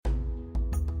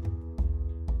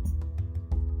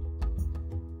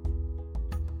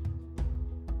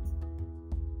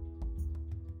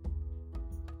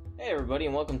Hey everybody,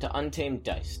 and welcome to Untamed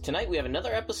Dice. Tonight we have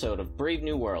another episode of Brave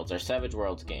New Worlds, our Savage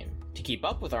Worlds game. To keep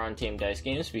up with our Untamed Dice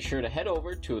games, be sure to head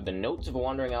over to the Notes of a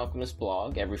Wandering Alchemist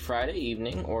blog every Friday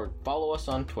evening, or follow us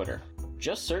on Twitter.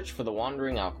 Just search for The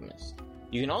Wandering Alchemist.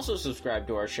 You can also subscribe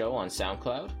to our show on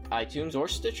SoundCloud, iTunes, or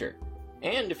Stitcher.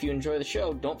 And if you enjoy the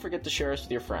show, don't forget to share us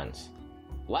with your friends.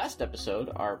 Last episode,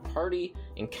 our party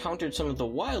encountered some of the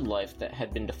wildlife that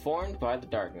had been deformed by the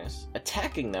darkness,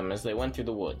 attacking them as they went through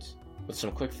the woods. With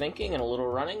some quick thinking and a little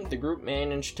running, the group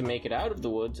managed to make it out of the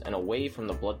woods and away from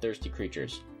the bloodthirsty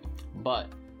creatures. But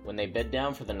when they bed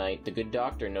down for the night, the good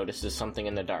doctor notices something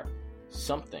in the dark.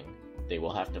 Something they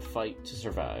will have to fight to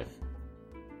survive.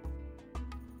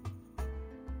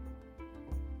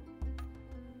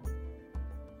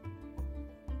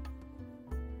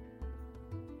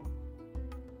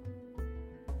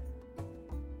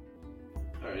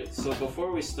 Alright, so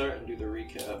before we start and do the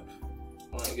recap,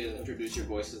 I want you guys to introduce your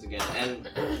voices again, and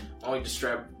I want you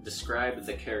to describe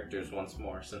the characters once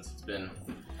more, since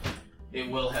it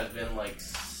will have been like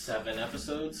 7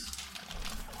 episodes.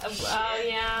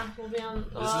 Yeah, we'll be on...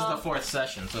 This is the 4th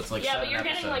session, so it's like 7 but you're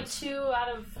episodes. getting like 2 out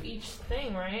of each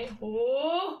thing, right?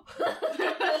 Whoa!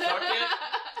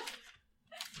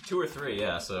 2 or 3,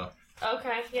 yeah, so...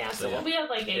 Okay, yeah, so yeah. we'll be at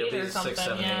like 8 It'll be or something, 6,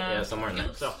 7, 8, yeah, somewhere in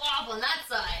there. So. Slob on that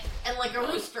side, and like a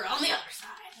rooster on the other side.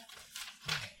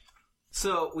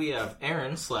 So, we have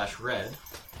Aaron/Red.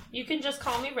 You can just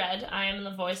call me Red. I am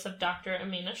the voice of Dr.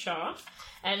 Amina Shaw.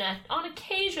 And on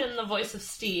occasion, the voice of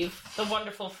Steve, the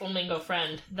wonderful flamingo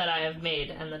friend that I have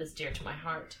made and that is dear to my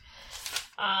heart.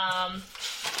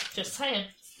 Just saying,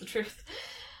 it's the truth.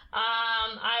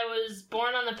 I was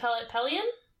born on the planet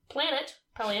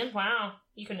Pelion. Wow,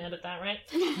 you can edit that, right?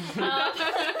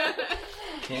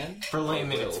 Can? For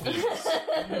layman, it's Venus.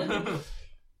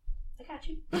 I got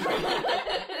you.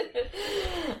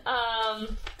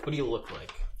 What do you look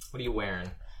like? What are you wearing?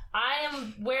 I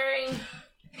am wearing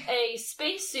a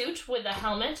spacesuit with a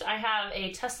helmet. I have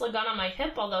a Tesla gun on my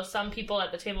hip, although some people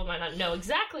at the table might not know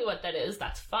exactly what that is.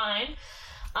 That's fine.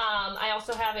 I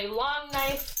also have a long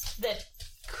knife that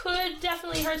could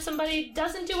definitely hurt somebody.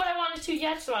 Doesn't do what I wanted to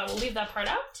yet, so I will leave that part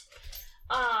out.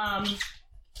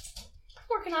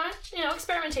 Working on it.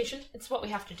 Experimentation. It's what we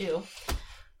have to do.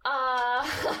 I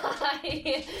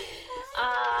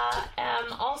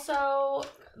am also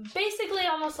basically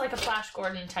almost like a Flash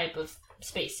Gordon type of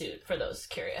spacesuit, for those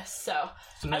curious. So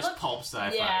it's a nice pulp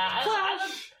sci-fi. Yeah, I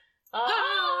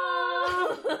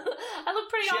look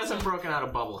pretty She awesome. hasn't broken out a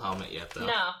bubble helmet yet, though.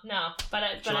 No,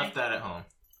 but she left that at home.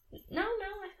 No,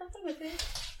 I have that with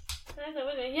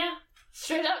me. Yeah.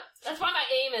 Straight up. That's why my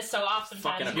aim is so off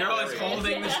sometimes. You're always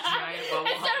holding this giant bubble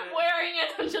helmet. Instead of wearing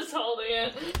it, I'm just holding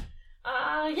it.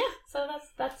 So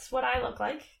that's what I look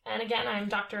like. And again, I'm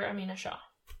Dr. Amina Shaw.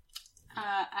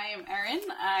 I am Erin.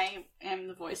 I am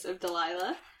the voice of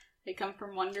Delilah. I come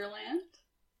from Wonderland.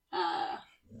 I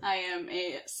am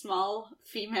a small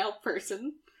female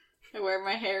person. I wear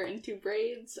my hair in 2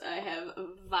 braids. I have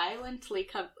violently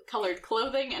colored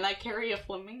clothing, and I carry a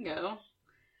flamingo.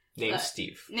 Named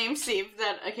Steve. Named Steve,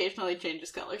 that occasionally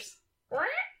changes colors.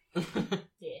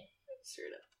 Yeah.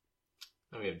 Straight up.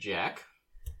 Then we have Jack.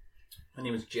 My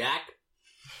name is Jack.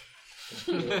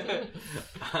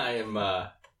 I am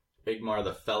Bigmar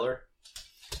the Feller.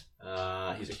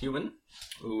 He's a human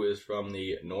who is from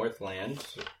the Northland,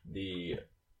 the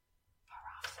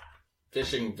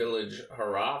fishing village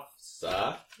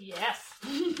Harafsa. Yes.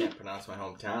 Can't pronounce my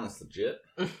hometown, it's legit.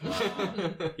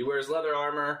 He wears leather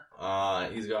armor.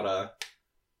 He's got a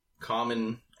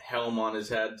common helm on his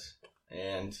head,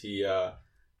 and he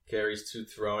carries 2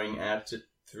 throwing axes.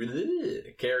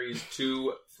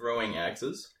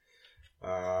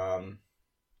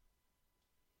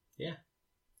 Yeah.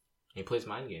 He plays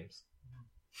mind games.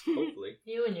 Hopefully.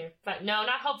 You and your... But no,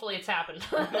 not hopefully it's happened.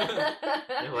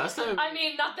 Yeah, last time... I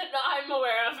mean, not that I'm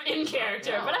aware of in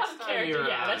character, but out of character,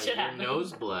 that should happen. Your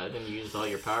nose bled and you used all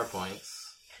your PowerPoints.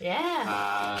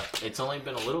 Yeah. It's only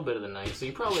been a little bit of the night, so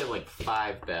you probably have like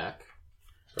 5 back.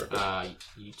 Perfect.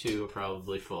 You 2 are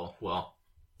probably full. Well,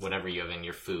 whatever you have in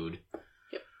your food.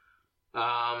 Yep.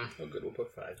 Oh, good, we'll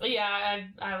put 5. Yeah,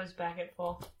 I was back at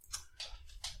full.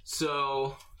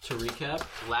 So, to recap,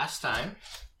 last time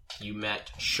you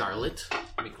met Charlotte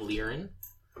McLearen,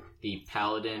 the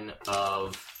paladin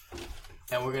of...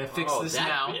 And we're going to fix this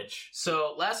now. Bitch.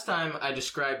 So, last time I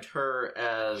described her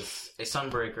as a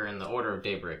Sunbreaker in the Order of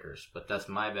Daybreakers, but that's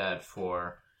my bad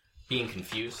for being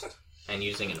confused and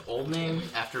using an old name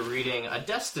after reading a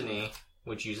Destiny,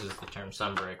 which uses the term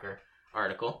Sunbreaker,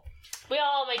 article. We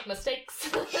all make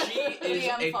mistakes. She is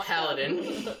a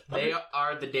paladin. They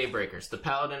are the Daybreakers. The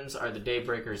paladins are the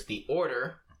Daybreakers. The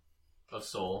Order of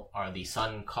Seoul are the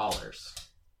Sun Callers.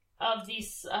 Of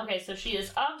these... Okay, so she is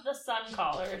of the Sun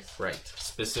Callers. Right.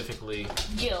 Specifically...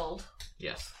 Guild.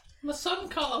 Yes. The Sun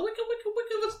Caller. Wicca, wicca,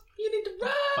 wicca. You need to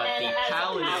run. But And the as a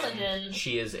paladin, paladin,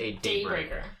 she is a Daybreaker.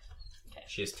 Daybreaker.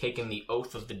 She has taken the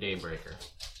oath of the Daybreaker.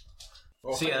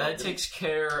 Oh, So yeah, that takes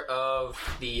care of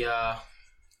the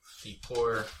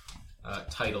poor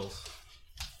titles.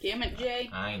 Damn it, Jay.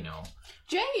 I know.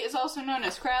 Jay is also known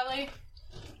as Crowley,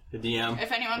 The DM.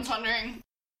 if anyone's wondering.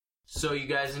 So you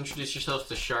guys introduce yourselves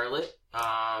to Charlotte.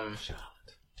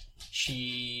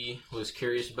 She was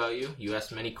curious about you. You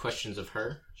asked many questions of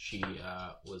her. She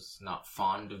was not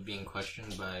fond of being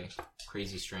questioned by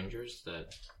crazy strangers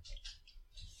that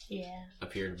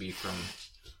appear to be from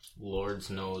Lord's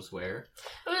knows where.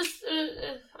 It was...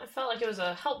 I felt like it was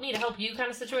a help me to help you kind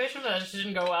of situation, but it just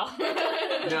didn't go well.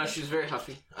 No, she was very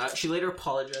huffy. She later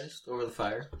apologized over the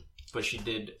fire, but she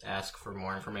did ask for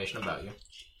more information about you.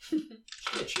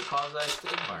 She apologized to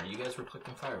Igmar. You guys were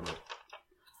collecting firewood.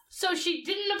 So she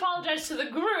didn't apologize to the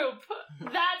group.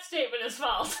 That statement is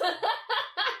false.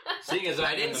 Seeing as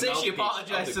I didn't say she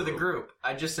apologized to the group.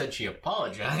 I just said she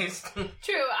apologized. True.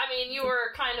 I mean, you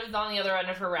were kind of on the other end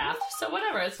of her wrath, so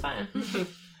whatever, it's fine.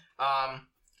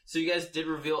 So you guys did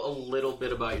reveal a little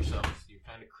bit about yourselves. You're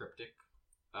kind of cryptic.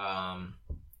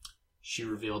 She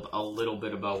revealed a little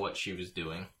bit about what she was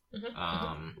doing.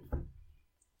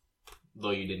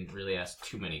 Though you didn't really ask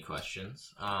too many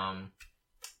questions.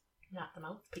 Not the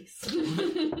mouthpiece.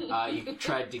 You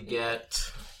tried to get,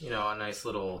 a nice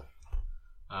little,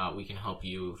 we can help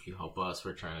you if you help us.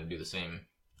 We're trying to do the same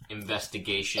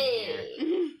investigation here.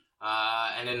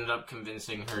 And ended up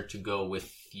convincing her to go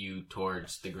with you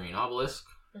towards the Green Obelisk,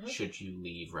 should you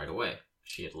leave right away.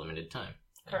 She had limited time.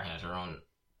 Correct. And had her own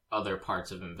other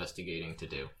parts of investigating to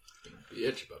do.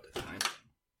 Bitch about the time.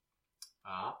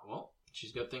 Well,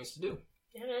 she's got things to do.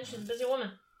 Yeah, man, she's a busy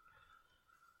woman.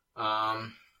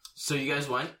 So you guys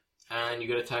went, and you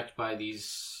got attacked by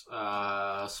these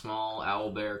small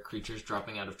owlbear creatures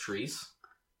dropping out of trees.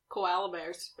 Koala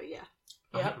bears, but yeah.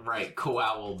 Yep. Right,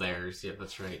 koala bears. Yeah,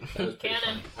 that's right. That was pretty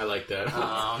Canon. funny. I like that.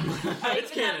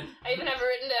 It's canon. I even have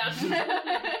it written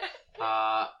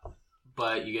down.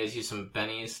 But you guys used some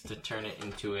bennies to turn it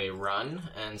into a run,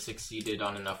 and succeeded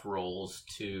on enough rolls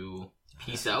to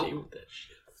peace out. Deal with that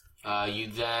shit. You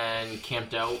then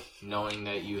camped out, knowing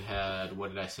that you had, what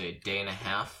did I say, a day and a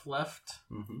half left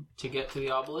to get to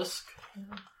the obelisk.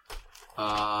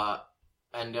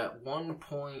 And at one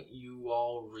point, you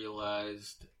all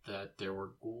realized that there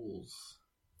were ghouls.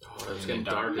 Oh, it was getting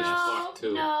dark as No, fuck,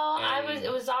 too. no, And-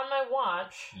 it was on my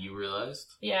watch. You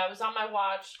realized? Yeah, it was on my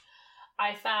watch.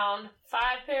 I found 5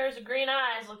 pairs of green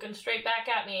eyes looking straight back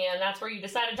at me, and that's where you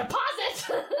decided to pause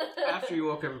it! After you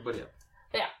woke everybody up.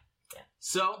 Yeah.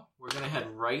 So, we're gonna head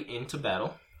right into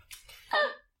battle.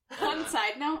 One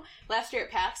side note, last year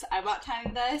at PAX, I bought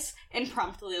tiny dice and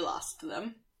promptly lost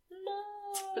them.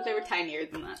 No. But they were tinier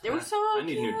than that. They were so I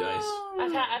need new cute. dice.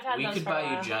 I've had We those could for a buy you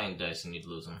while. giant dice and you'd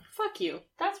lose them. Fuck you.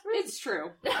 That's rude. It's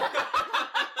true.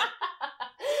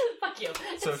 Fuck you.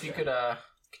 So if you could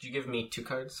you give me 2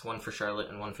 cards? One for Charlotte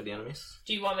and one for the enemies?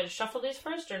 Do you want me to shuffle these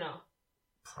first or no?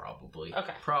 Probably.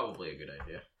 Okay. Probably a good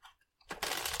idea.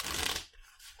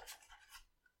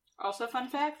 Also, fun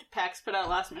fact, PAX put out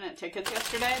last-minute tickets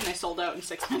yesterday, and they sold out in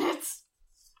 6 minutes.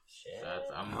 Shit.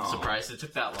 I'm Oh. surprised it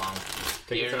took that long. The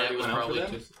Tickets internet already was went out for probably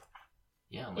them? too...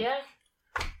 Yeah, like, Yeah.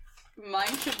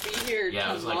 Mine should be here Yeah,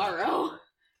 it was like tomorrow.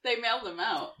 They mailed them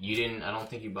out. You didn't... I don't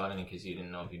think you bought any because you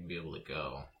didn't know if you'd be able to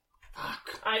go.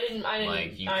 Fuck. I didn't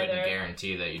Like, you either. couldn't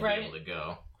guarantee that you'd Right. be able to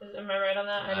go. Am I right on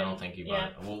that? I don't think you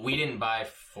yeah. bought... Well, we didn't buy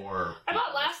for... I bought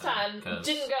people last this time, 'cause-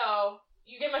 didn't go.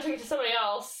 You gave my ticket to somebody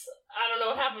else. I don't know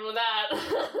what happened with that.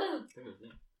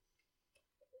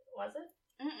 Was it?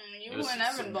 You It was and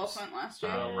Evan some- both went last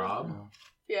year. Rob?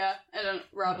 Yeah, and then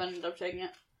Rob ended up taking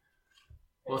it.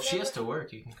 Well, if she has to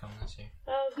work, you can come this year.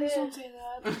 Oh, Please don't good. say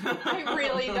that. I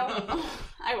really don't.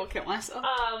 I will kill myself.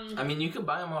 I mean, you could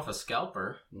buy them off a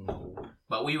scalper, No.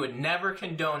 but we would never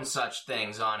condone such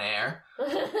things on air. You're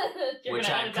Which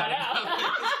gonna I'm edit that cutting out.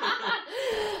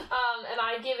 Am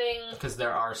I giving... Because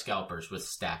there are scalpers with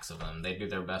stacks of them. They do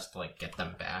their best to, like, get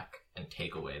them back and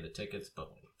take away the tickets, but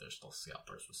there's still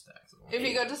scalpers with stacks of them. If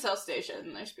you go to South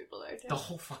Station, there's people there too. The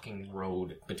whole fucking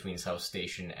road between South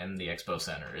Station and the Expo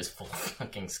Center is full of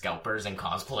fucking scalpers and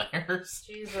cosplayers.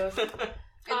 Jesus.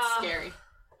 It's scary.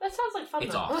 That sounds like fun,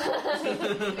 It's though.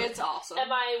 awesome. It's awesome.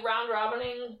 Am I round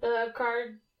robining the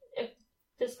card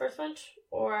disbursement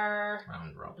or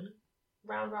Round robin.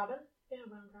 round robin? Yeah,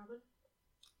 round robin.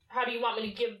 How do you want me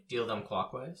to give? Deal them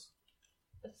clockwise.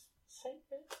 Do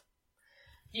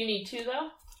you need 2 though?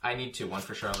 I need 2. 1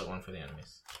 for Charlotte, 1 for the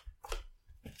enemies.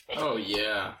 Oh,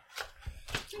 yeah.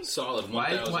 Solid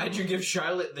 1,000. Why'd you give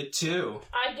Charlotte the 2?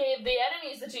 I gave the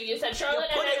enemies the 2. You said Charlotte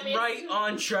Put and it enemies. right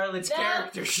on Charlotte's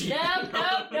character sheet.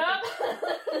 Nope.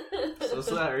 So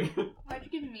sorry. Why'd you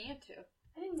give me a 2?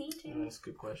 I didn't need to. That's a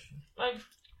good question. I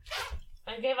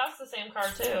gave us the same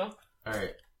card too.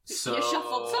 Alright, so... You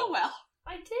shuffled so well.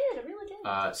 I did. I really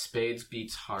did. Spades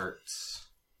beats hearts,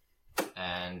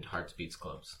 and hearts beats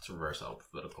clubs. It's reverse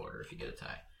alphabetical order if you get a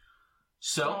tie.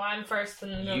 So, I'm first,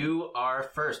 and you are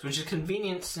first, which is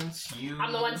convenient since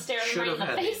I'm the one staring right in the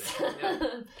face. Yeah.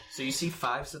 So you see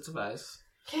 5 sets of eyes.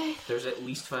 Okay. There's at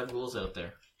least 5 ghouls out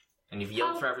there. And you've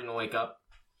yelled for everyone to wake up.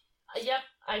 Yep.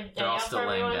 They're all still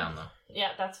laying down, though. Yeah,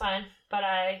 that's fine. But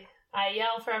I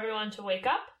yell for everyone to wake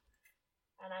up.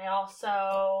 And I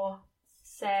also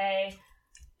say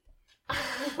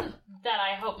that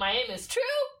I hope my aim is true.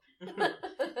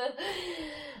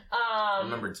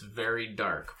 Remember, it's very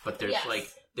dark, but there's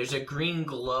yes. there's a green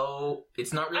glow.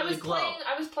 It's not really glow.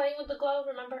 I was playing with the glow,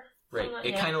 remember? Right.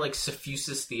 It kind of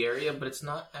suffuses the area, but it's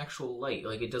not actual light.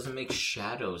 Like, it doesn't make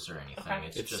shadows or anything. Okay.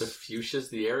 It just suffuses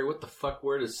the area? What the fuck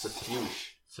word is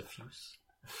suffuse? Suffuse.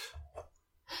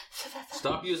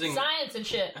 Stop using... science and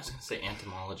shit. I was gonna say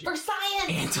entomology. For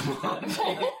science!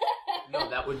 Entomology. No,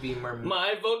 that would be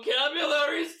My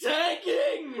vocabulary's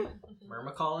tanking!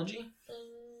 Myrmecology?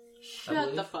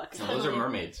 Shut the fuck No, up. those are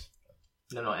mermaids.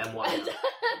 No, M-Y.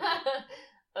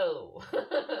 Oh.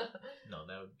 No,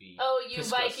 that would be... Oh, you Piscus.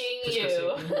 Viking, Piscus.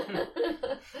 you.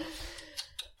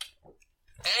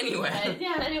 Anyway.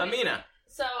 Anyway. Amina.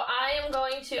 So I am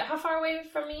going to... How far away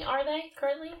from me are they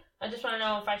currently? I just want to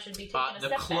know if I should be taking a The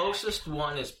step closest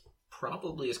one is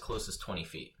probably as close as 20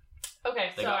 feet. back. Okay,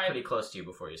 They got pretty close to you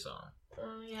before you saw them.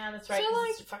 Oh, yeah, that's right. So,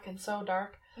 'cause it's fucking so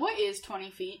dark. What is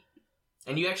 20 feet?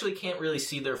 And you actually can't really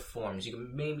see their forms. You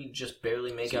can maybe just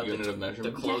barely make It's a out unit of the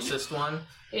measurement. closest one.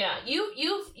 Yeah, you've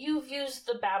used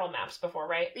the battle maps before,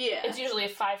 right? Yeah. It's usually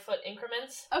 5-foot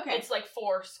increments. Okay. It's like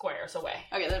 4 squares away.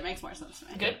 Okay, that makes more sense to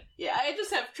me. Good. Yeah, I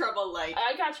just have trouble, like...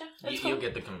 I gotcha. That's cool. You'll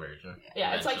get the conversion.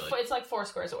 Yeah, eventually. it's like 4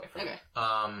 squares away from me. Okay.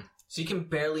 So you can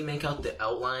barely make out the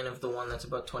outline of the one that's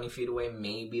about 20 feet away,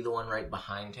 maybe the one right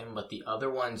behind him, but the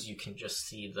other ones you can just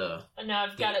see the And now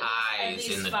I've got eyes at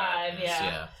least in the 5, darkness.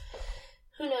 yeah.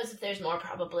 Who knows if there's more,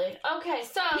 probably. Okay,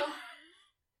 so...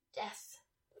 Yes.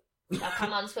 Now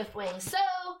come on, Swift Wings. So...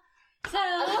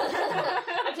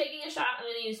 I'm taking a shot. I'm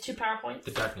going to use 2 power points.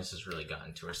 The darkness has really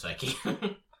gotten to her psyche.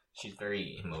 She's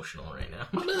very emotional right now.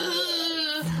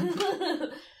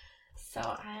 So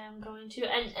I am going to...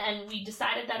 And we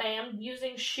decided that I am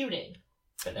using shooting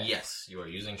for this. Yes, you are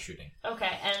using shooting.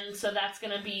 Okay, and so that's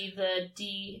going to be the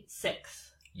D6.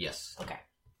 Yes. Okay.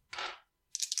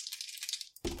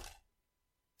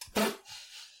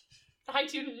 I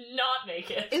do not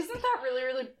make it. Isn't that really,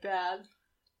 really bad?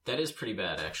 That is pretty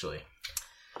bad, actually.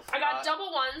 I got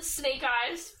double ones, snake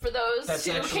eyes, for those That's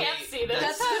who actually- can't see this.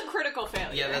 That's a critical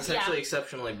failure. Yeah, that's actually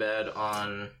exceptionally bad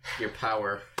on your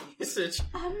power usage.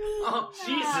 Oh,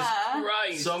 Jesus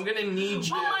Christ. So I'm gonna need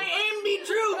you. Oh, my aim be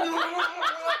true!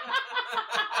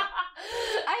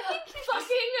 I think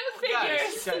Fucking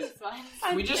figures. Guys, it's fine.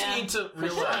 we just Yeah. need to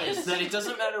realize that it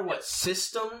doesn't matter what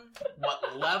system,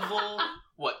 what level,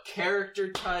 what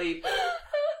character type,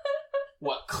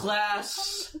 what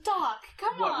class, Doc,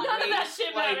 come What? on. None of that Race,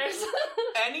 shit like- matters.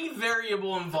 any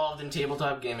variable involved in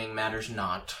tabletop gaming matters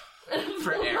not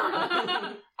for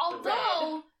Aaron.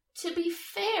 Although, to be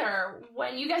fair,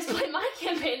 when you guys play my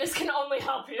campaign, this can only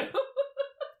help you.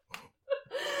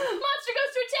 Monster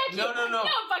goes to attack you. No. No, it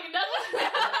fucking doesn't.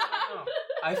 No.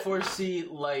 I foresee,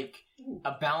 like,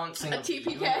 a balancing A of the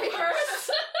TPK.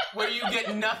 universe where you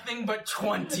get nothing but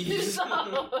 20s. So,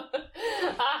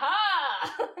 aha!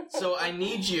 So I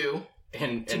need you.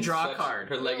 And To draw a such card.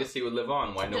 Her legacy would live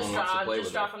on. Why no one wants to play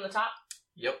with draw her? from the top.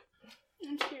 Yep.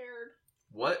 I'm scared.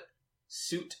 What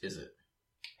suit is it?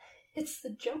 It's the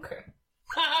Joker.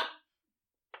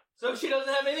 So she doesn't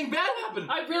have anything bad happen.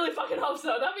 I really fucking hope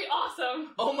so. That'd be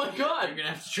awesome. Oh my god. You're gonna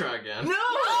have to try again. No!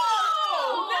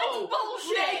 That's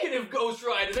bullshit. Negative Ghost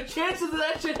Rider. The chances of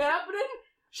that shit happening,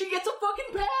 she gets a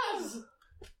fucking pass.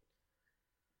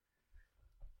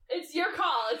 It's your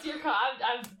call. It's your call.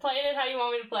 I'm playing it how you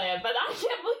want me to play it, but I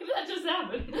can't believe that just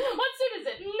happened. What suit is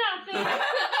it? Nothing.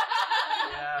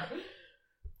 Yeah.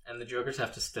 And the Jokers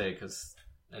have to stay because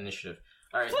initiative.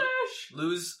 All right. Flash.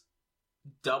 Lose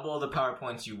double the power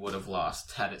points you would have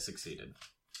lost had it succeeded.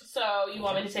 So you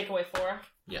want me to take away 4?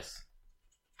 Yes.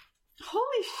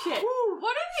 Holy shit.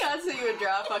 What are the odds that you would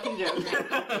draw a fucking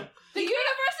Joker? The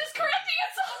universe is correcting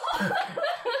itself.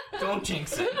 Don't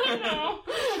jinx it. No.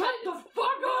 Shut the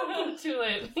fuck up. Too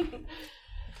late.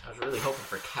 I was really hoping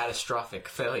for catastrophic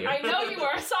failure. I know you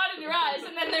were. I saw it in your eyes,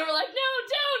 and then they were like, "No,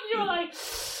 don't." You were like,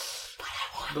 "But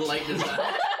I want." The light in his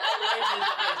eyes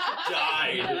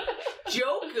died.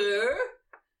 Joker!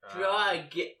 Try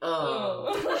get.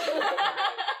 Oh. Oh.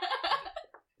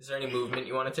 Is there any movement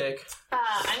you want to take?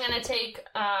 I'm gonna take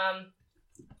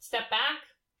step back,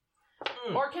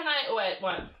 or can I? Wait,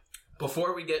 what?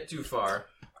 Before we get too far,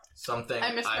 something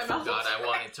I missed my forgot mouth. I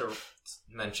wanted to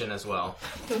mention as well.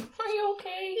 Are you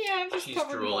okay? Yeah, I'm just She's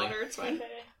covered drooling. in water. It's fine.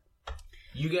 Okay.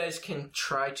 You guys can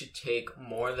try to take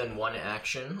more than one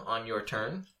action on your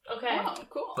turn, Okay. Oh,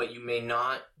 cool. but you may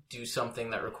not do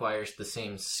something that requires the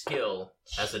same skill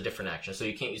as a different action. So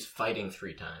you can't use fighting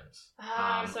 3 times. So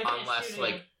I can't Unless, shoot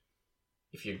like, again.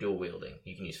 if you're dual wielding,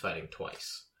 you can use fighting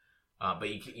twice. But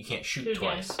you can't shoot Shoot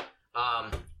again. twice.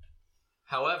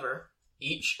 However,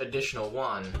 each additional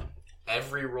one,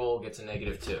 every roll gets a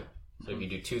 -2. So if you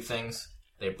do 2 things,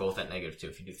 they're both at -2.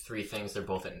 If you do 3 things, they're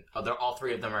both at. All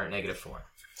 3 of them are at -4.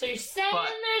 So you're saying but-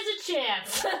 there's a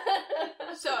chance.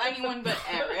 So anyone but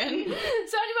Aaron.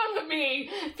 So anyone but me,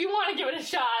 if you want to give it a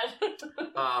shot.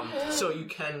 So you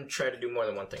can try to do more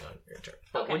than one thing on your turn.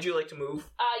 But Okay. would you like to move?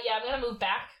 Yeah, I'm gonna move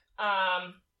back.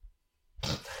 I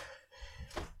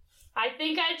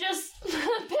think I just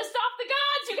pissed off the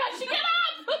gods. You guys should get up.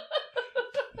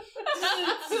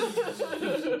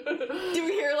 Do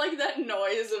we hear like that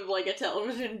noise of like a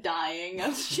television dying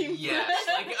as she? Yes,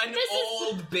 like an This is-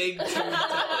 old big tube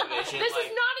television. This like,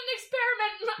 is not an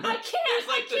experiment. I can't. there's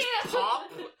like I this can't.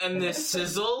 pop and this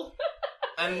sizzle,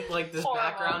 and like this Horrible.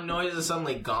 background noise is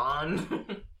suddenly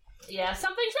gone. Yeah,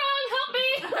 something's wrong. Help me.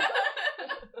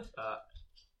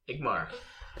 Igmar,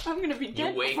 I'm gonna be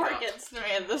dead wake before up. it gets to me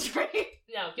at this rate.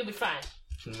 No, you'll be fine.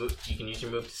 you can use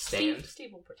your move to stand.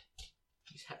 Steve will protect.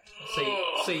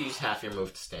 Say use half your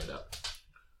move to stand up.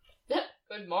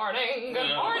 Good morning.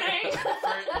 Good morning.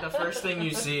 The first thing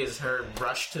you see is her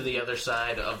rush to the other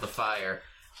side of the fire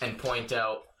and point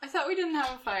out, I thought we didn't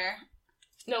have a fire.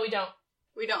 No, we don't.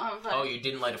 We don't have a fire. oh, you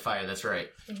didn't light a fire, that's right.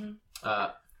 Mhm.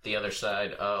 The other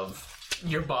side of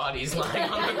your body's lying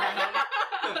on the ground.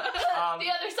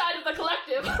 The other side of the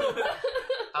collective.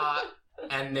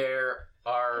 And there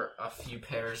are a few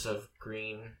pairs of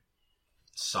green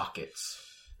sockets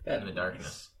in the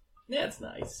darkness. That's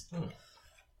nice.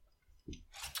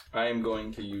 I am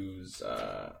going to use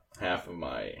half of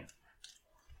my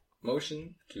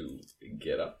motion to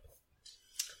get up.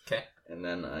 Okay. And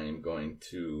then I am going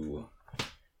to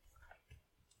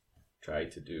try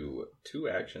to do 2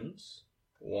 actions.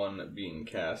 One being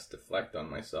cast Deflect on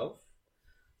myself,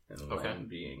 and Okay. one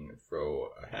being throw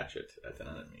a hatchet at an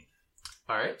enemy.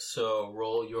 Alright, so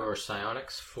roll your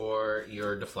psionics for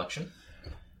your deflection.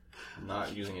 I'm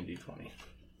not using a d20.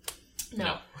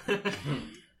 No.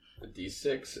 A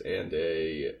d6 and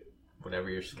a Whatever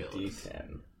your skill is.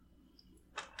 d10.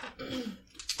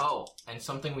 Oh, and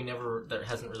something that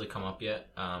hasn't really come up yet.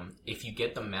 If you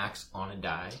get the max on a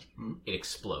die, it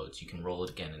explodes. You can roll it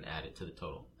again and add it to the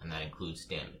total, and that includes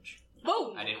damage.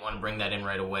 Boom! I didn't want to bring that in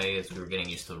right away as we were getting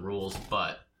used to the rules,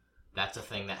 but that's a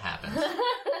thing that happens.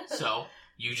 So,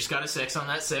 you just got a 6 on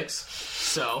that 6,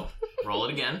 so roll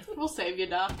it again. We'll save you,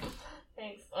 Doc.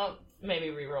 Thanks. Oh, maybe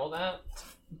re-roll that.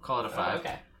 Call it a 5. Oh,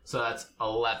 okay. So that's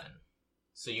 11.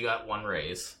 So you got 1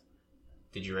 raise.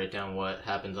 Did you write down what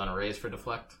happens on a raise for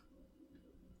deflect?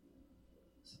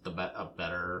 Is it a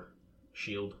better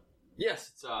shield? Yes,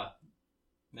 it's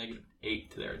 -8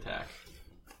 to their attack.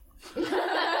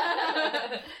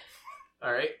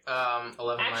 Alright,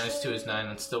 11 minus 2 is Actually- 9,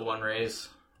 that's still 1 raise.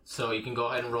 So you can go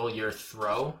ahead and roll your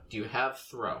throw. Do you have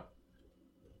throw?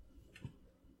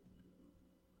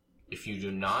 If you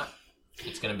do not,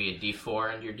 it's going to be a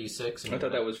d4 and your d6. And I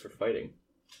thought that was for fighting.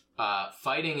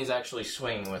 Fighting is actually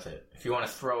swinging with it. If you want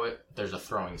to throw it, there's a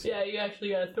throwing skill. Yeah, you actually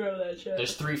gotta throw that shit.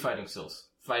 There's 3 fighting skills.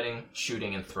 Fighting,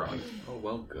 shooting, and throwing. Oh,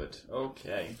 well, good.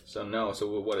 Okay. So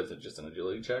what is it, just an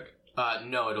agility check?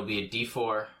 No, it'll be a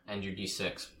d4 and your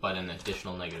d6, but an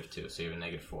additional -2, so you have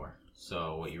a -4.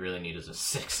 So what you really need is a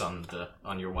 6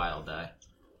 on your wild die.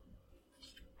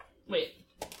 Wait.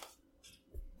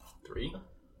 3?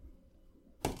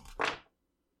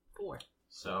 4.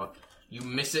 So you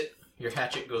miss it. Your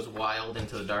hatchet goes wild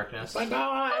into the darkness.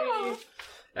 Bye-bye!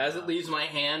 As it leaves my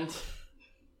hand,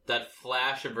 that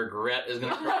flash of regret is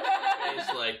going to cross my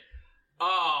face like,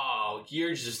 oh,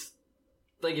 you're just...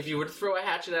 Like if you were to throw a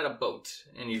hatchet at a boat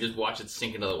and you just watch it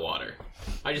sink into the water.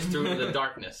 I just threw it into the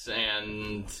darkness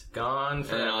and Gone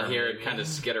forever. I'll hear it baby. kind of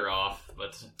skitter off,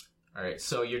 but... Alright,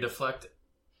 so your deflect,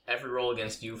 every roll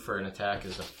against you for an attack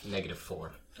is a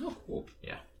 -4. Oh, cool.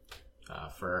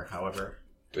 For however...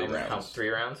 3 rounds. 3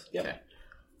 rounds? Yep. Okay.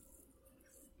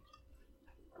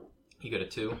 You get a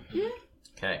 2.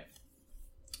 Okay.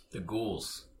 The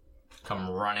ghouls come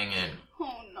running in.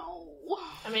 Oh no.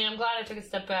 I mean, I'm glad I took a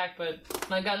step back, but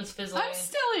my gun's fizzling. I'm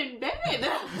still in bed.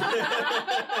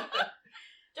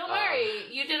 Don't worry,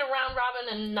 you did a round robin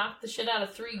and knocked the shit out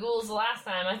of 3 ghouls the last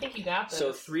time. I think you got this.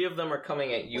 So 3 of them are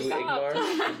coming at you, Stop.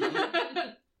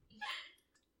 Igmar.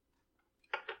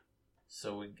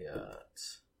 So we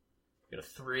got a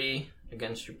 3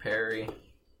 against your parry.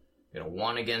 We got a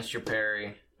 1 against your parry.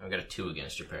 And we got a 2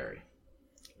 against your parry.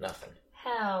 Nothing.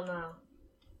 Hell no.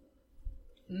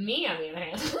 Me, on the other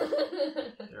hand.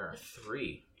 There are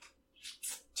 3.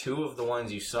 2 of the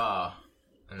ones you saw,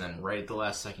 and then right at the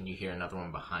last second you hear another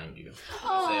one behind you.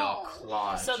 As they all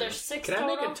claw at So you. there's 6 Can I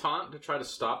total. make a taunt to try to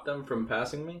stop them from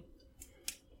passing me?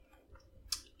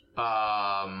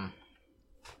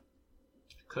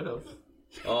 Could have.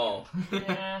 Oh,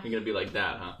 Yeah. you're gonna be like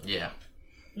that, huh? Yeah.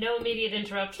 No immediate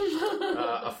interruption.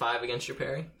 A 5 against your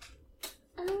parry.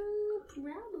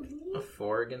 Probably. A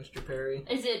 4 against your parry.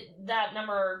 Is it that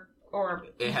number or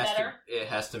It has better? to. It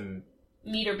has to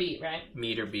Meet or beat, right?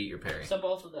 meet or beat your parry. So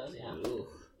both of those, yeah. Ooh.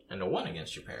 And a 1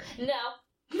 against your parry. No.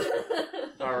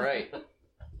 Alright.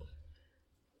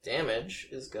 Damage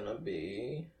is gonna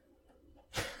be...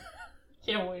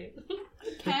 Can't wait.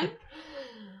 Ken?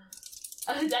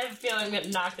 I have a feeling I'm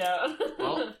getting knocked out.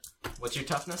 Well, what's your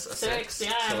toughness? A 6. Yeah,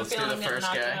 I So have a let's do feeling the I'm getting first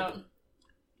knocked guy. out.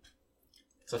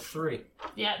 It's a 3.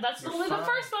 Yeah, that's You're only the fine.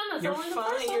 first one. That's You're only the fine.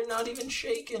 first one. You're not even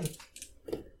shaking.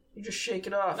 You just shake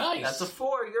it off. Nice. That's a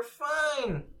 4. You're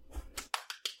fine.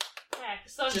 Heck,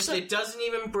 so Just it doesn't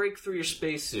even break through your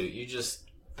spacesuit. You just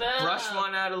boom. brush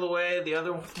one out of the way. The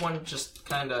other one just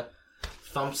kind of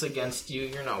thumps against you.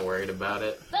 You're not worried about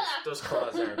it. Those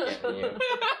claws aren't getting you.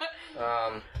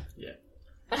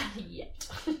 Yet.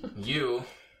 You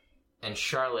and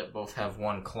Charlotte both have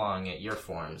 1 clawing at your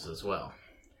forms as well.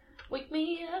 Wake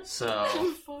me up. So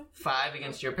 5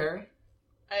 against your parry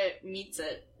It meets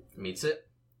it. meets it.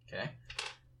 Okay.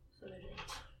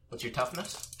 What's your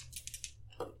toughness?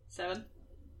 7.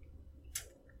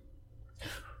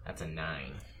 That's a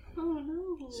 9. Oh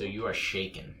no. So you are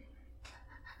shaken.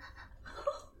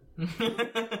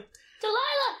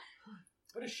 Delilah!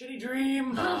 What a shitty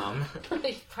dream.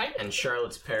 Right? And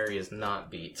Charlotte's parry is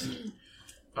not beat.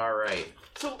 Alright.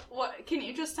 So what? Can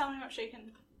you just tell me what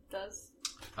shaken does?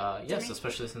 Yes,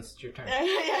 especially since it's your turn.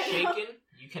 Yeah. Shaken,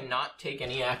 you cannot take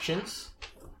any actions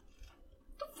What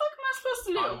the fuck am I supposed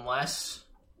to do? unless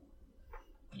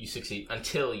you succeed,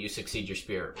 until you succeed your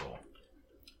spirit roll.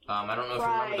 I don't know if you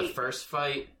remember the Right. first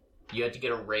fight, you had to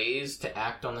get a raise to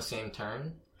act on the same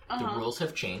turn. The rules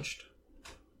have changed,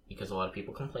 because a lot of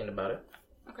people complained about it,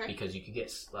 Okay. because you could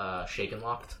get shaken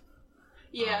locked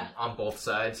Yeah. on both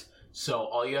sides. So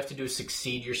all you have to do is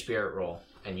succeed your spirit roll,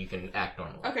 and you can act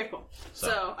normally. Okay, cool. So-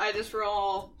 So I just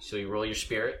roll, So you roll your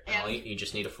spirit, and And- all you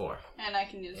just need a 4. and I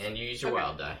can use. And you use your Okay.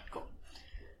 wild die.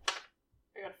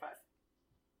 I got a 5.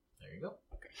 There you go.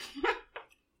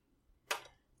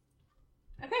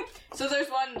 Okay. So there's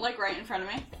one like right in front of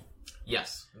me.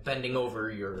 Yes, bending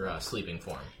over your sleeping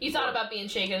form. You thought about being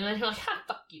shaken, and then you're like, ha,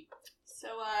 fuck you. So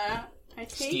I take.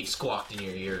 Steve squawked in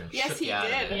your ear and Yes, shook he you out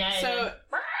did. of it. Yeah, So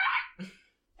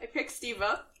I pick Steve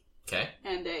up Okay.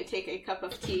 and I take a cup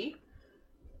of tea,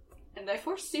 and I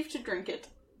force Steve to drink it,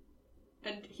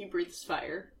 and he breathes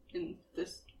fire in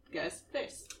this guy's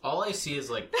face. All I see is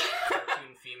like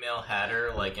cartoon female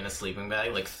Hatter like in a sleeping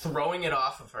bag, like throwing it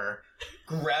off of her,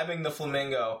 grabbing the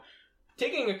flamingo,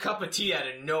 taking a cup of tea out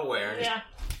of nowhere, and Yeah.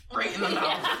 just right in the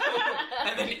mouth,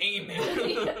 and then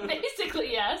aiming.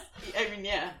 Basically, yes. I mean,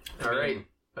 yeah. All right.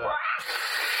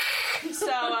 So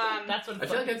That's what I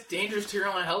feel like that's dangerous to your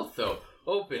own health, though.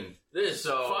 Open this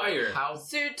So fire. how?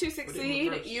 So to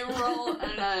succeed, reverse? you roll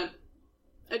an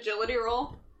agility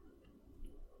roll,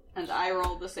 and I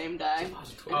roll the same die. And Oh,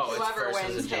 it's whoever versus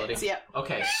wins agility? hits. Yep.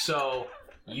 Okay, so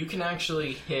you can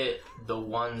actually hit the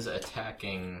ones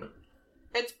attacking.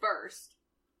 It's burst.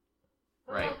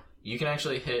 Right. You can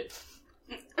actually hit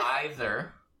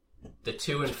either the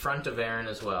 2 in front of Aaron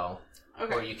as well,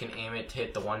 Okay. or you can aim it to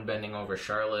hit the one bending over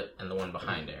Charlotte and the one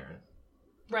behind Aaron.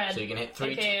 Red. So you can hit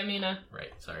 3. Okay, Amina. Right.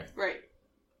 Sorry. Right.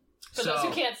 For those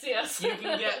who can't see us. you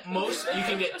can get You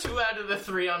can get 2 out of the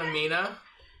 3 on Amina,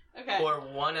 Okay. or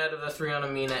 1 out of the 3 on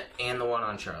Amina and the 1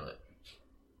 on Charlotte.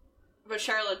 But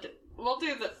Charlotte, we'll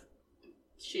do the.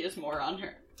 She is more on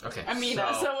her. Okay.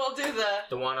 Amina, so we'll do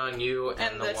the 1 on you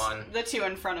and the 1. the 2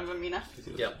 in front of Amina.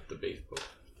 Yep. The base book.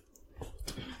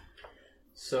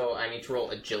 So I need to roll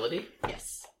agility.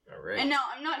 Yes. Alright. And now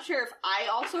I'm not sure if I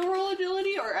also roll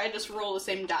agility or I just roll the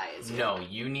same die as you. No,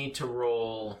 you need to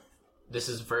roll this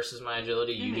is versus my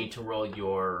agility. You need to roll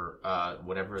your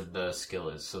whatever the skill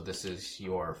is. So this is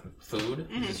your food.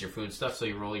 This is your food stuff. So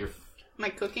you roll your My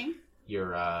cooking,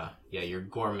 your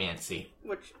gourmancy.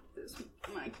 which is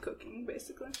my cooking,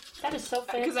 basically. That is so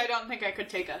fancy. Because I don't think I could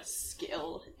take a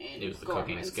skill in It was the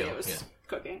cooking gourmancy. skill, It was yeah.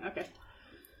 cooking, okay.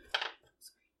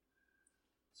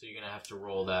 So you're gonna have to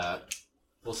roll that.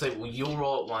 We'll say you'll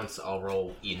roll it once. I'll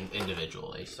roll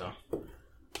individually. So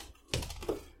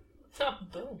Oh,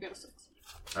 boom. We got a 6.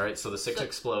 all right. So the 6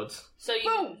 explodes. So you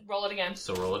Boom. roll it again.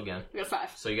 So roll it again. We got a 5.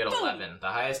 So you get 11. The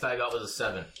highest I got was a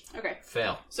 7. Okay,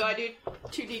 Fail. so I do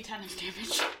 2d10 of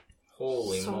damage.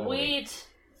 Holy moly! Sweet.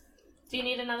 Do you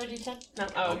need another D10? No.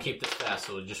 I'll Oh. keep this fast.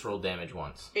 So we'll just roll damage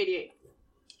once. 88.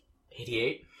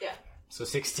 88. Yeah. So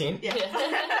 16. Yeah.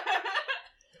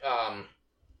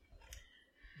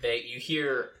 You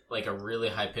hear like a really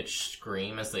high pitched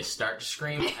scream as they start to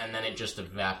scream, and then it just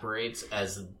evaporates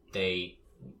as they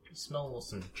smell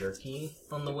some jerky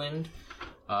on the wind.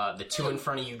 The 2 in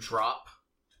front of you drop.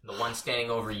 The one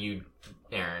standing over you,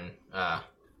 Aaron,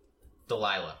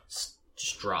 Delilah,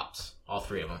 just drops. All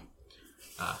 3 of them.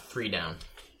 3 down.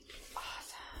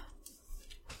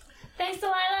 Thanks,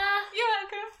 Delilah. You're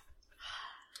welcome.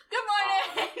 Good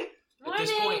morning! At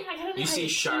this Morning. point, I gotta know you how see your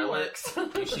Charlotte. skin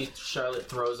works. You see Charlotte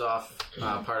throws off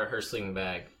part of her sleeping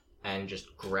bag and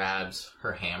just grabs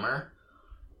her hammer,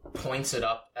 points it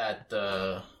up at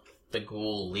the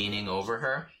ghoul leaning over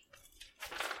her,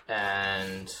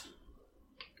 and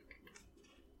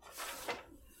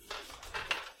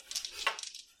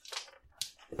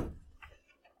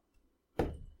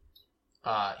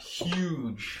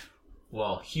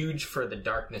huge for the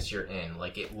darkness you're in.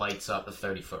 Like, it lights up a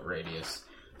 30-foot radius.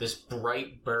 This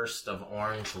bright burst of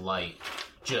orange light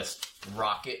just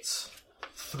rockets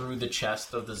through the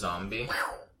chest of the zombie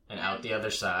and out the other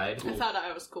side, I thought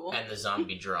I was cool. and the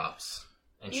zombie drops.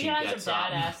 And You she guys are gets up,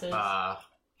 badasses.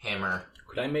 hammer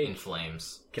Could I in make?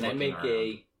 flames. Can I looking make around.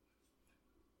 a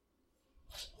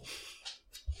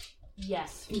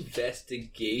Yes.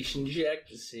 investigation check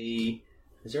to see?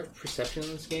 Is there perception in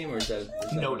this game, or is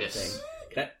that Notice. a thing?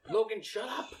 Can I, Logan, shut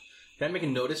up! Can I make a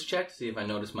notice check to see if I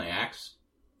notice my axe?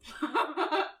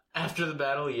 After the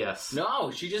battle, yes.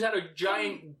 No, she just had a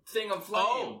giant thing of flame.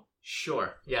 Oh,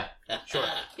 sure. Yeah, sure.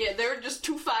 Yeah, there were just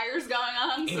 2 fires going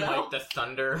on, In so... like the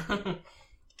thunder,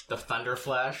 the thunder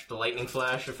flash, the lightning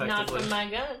flash, Not effectively. from my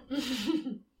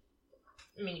gun.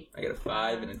 I mean, I got a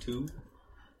 5 and a 2.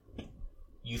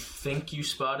 You think you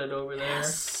spotted over there,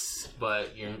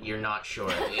 but you're not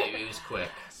sure. It was quick.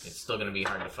 It's still going to be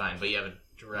hard to find, but you have a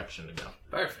direction to go.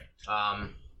 Perfect.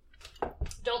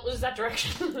 don't lose that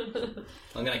direction.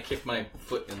 I'm gonna kick my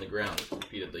foot in the ground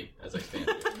repeatedly as I stand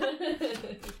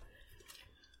here.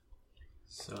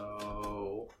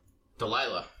 So,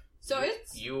 Delilah, So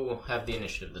it's... you have the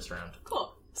initiative this round.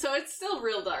 Cool. So it's still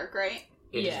real dark, right?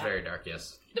 It is Yeah. very dark,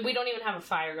 yes. We don't even have a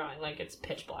fire going. Like, it's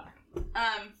pitch black.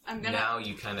 I'm gonna... Now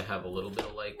you kind of have a little bit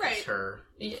of light, 'cause Right. her,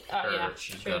 Yeah. Oh, yeah.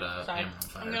 she's True. got a Sorry. hammer on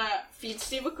fire. I'm gonna feed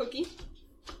Steve a cookie.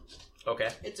 Okay,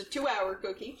 It's a 2-hour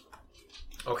cookie,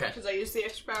 okay, because I used the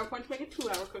extra power point to make a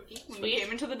 2-hour cookie when we Sweet.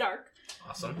 came into the dark.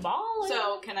 awesome. Ball.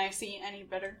 So, can I see any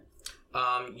better?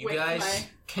 You With guys my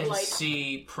can light.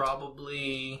 see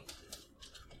probably...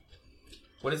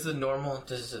 What is the normal...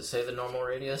 Does it say the normal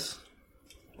radius?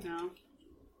 No.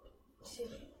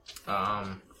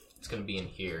 It's gonna be in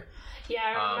here. Yeah,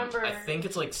 I remember. I think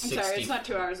it's like I'm 60... sorry, it's not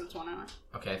 2 hours, it's 1 hour.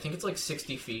 Okay, I think it's like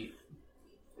 60 feet.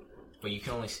 But you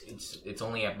can only... It's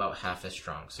only about half as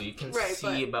strong. So you can Right,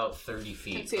 see but about 30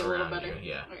 feet Can see a around little better. you.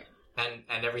 Yeah. Okay.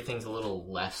 And everything's a little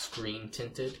less green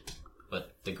tinted,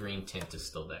 but the green tint is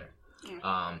still there.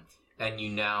 Mm. And you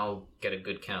now get a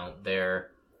good count.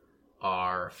 There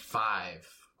are 5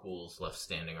 ghouls left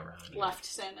standing around you. Left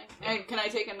standing. And can I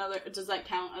take another... Does that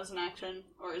count as an action?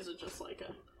 Or is it just like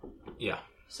a... Yeah.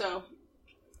 So,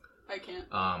 I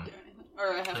can't Um, do anything.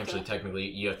 Or I have actually, to... technically,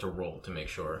 you have to roll to make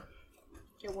sure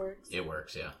It works. it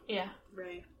works. Yeah. Yeah.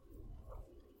 Right.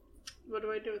 What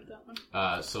do I do with that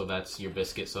one? So that's your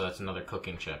biscuit. So that's another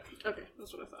cooking check. Okay,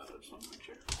 that's what I thought. I just want to make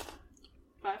sure.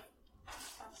 5.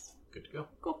 Pass. Good to go.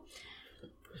 Cool.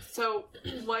 So,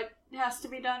 what has to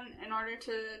be done in order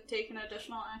to take an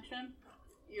additional action?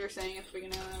 You were saying at the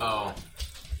beginning of the Oh.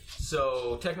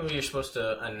 So technically, you're supposed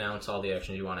to announce all the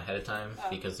actions you want ahead of time Oh.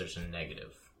 because there's a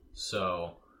negative.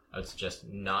 So I would suggest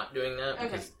not doing that Okay.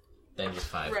 because then your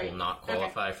 5 Right. will not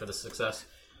qualify for the success.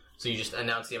 So you just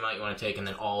announce the amount you want to take, and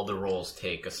then all the rolls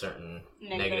take a certain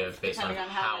negative based on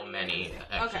depending how many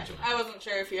actions Okay, you I want. wasn't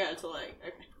sure if you had to, like...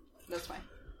 Okay, that's fine.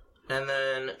 And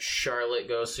then Charlotte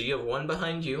goes. So you have 1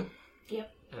 behind you.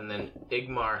 Yep. And then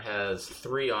Igmar has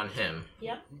 3 on him.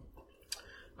 Yep.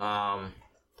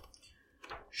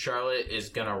 Charlotte is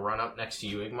gonna run up next to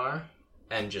you, Igmar,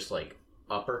 and just like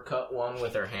uppercut one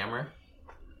with her hammer,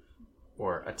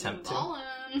 or attempt to.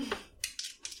 Ballin'.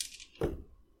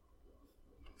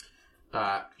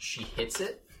 She hits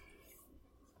it,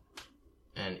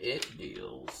 and it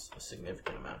deals a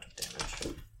significant amount of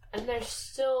damage. And there's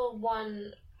still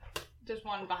one, There's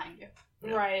one behind you.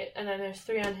 Yeah. right, and then there's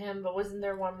 3 on him, but wasn't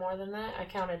there one more than that? I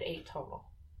counted 8 total.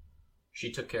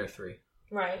 She took care of 3.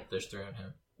 Right. There's 3 on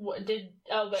him. What did,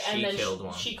 oh, but, and She then killed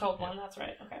one. She killed Yeah. one, that's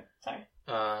right, okay, sorry.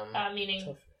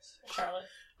 Meaning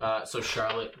Charlotte. So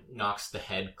Charlotte knocks the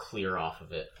head clear off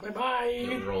of it. Bye-bye.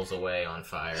 It rolls away on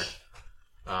fire.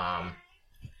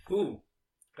 Ooh.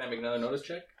 Can I make another notice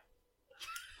check?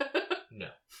 No.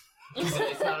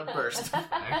 It's not a burst of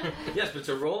fire. Yes, but it's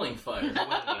a rolling fire. It went in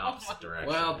the opposite direction.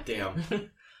 Well, damn.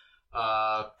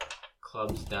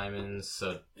 Clubs, diamonds,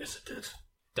 so Yes, it did.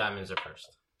 diamonds are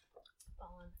first.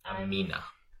 I'm- Amina.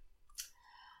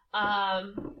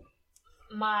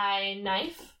 My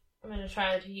knife, I'm gonna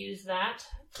try to use that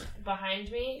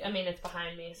behind me. I mean, it's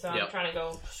behind me, so Yep. I'm trying to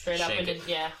go straight up Shank and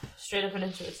it. straight up and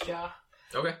into its jaw.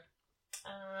 Okay.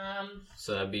 So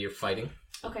So that'd be your fighting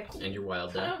okay, cool. and your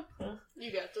wild die.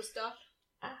 You got the stuff.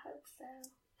 I hope so.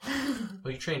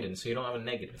 Well, you trained in, so you don't have a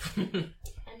negative. I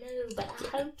know, but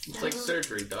I hope so. It's like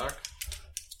surgery, Doc.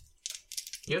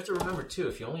 You have to remember, too,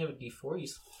 if you only have a D4, you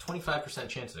have a 25%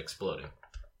 chance of exploding.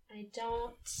 I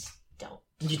don't.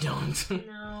 You don't.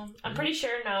 No, I'm pretty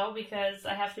sure no, because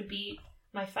I have to beat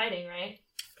my fighting, right?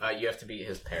 You have to beat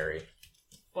his parry,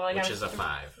 Well, I got which is a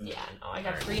 5. Yeah, no, I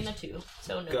got 3 and a 2,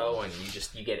 so no. Go, and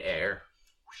you get air.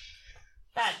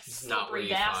 That's It's not where slippery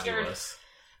you thought he bastard. was.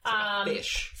 It's like a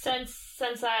fish.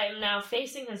 Since I'm now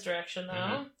facing his direction, though,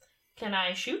 Mhm. can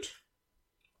I shoot?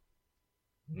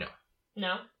 No.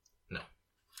 No.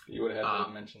 You would have had to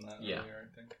mention that yeah. earlier,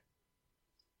 I think.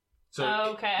 So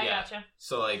Okay, I yeah. gotcha.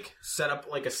 So like set up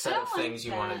like a set I of don't like things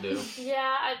you want that. to do.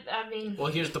 Yeah, I mean,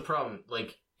 Well, here's the problem.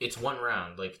 Like it's one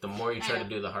round. Like the more you try I to know.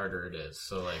 do, the harder it is.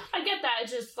 So I get that.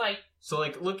 It's just like,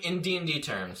 look in D&D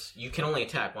terms, you can only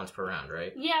attack once per round,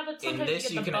 right? yeah, but sometimes this,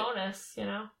 you you get the can- bonus, you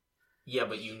know? Yeah,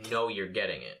 but you know you're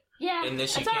getting it. Yeah. In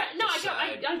this, you it's all can't right. No,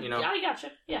 decide, I you know?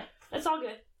 gotcha. Yeah, that's all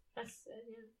good. That's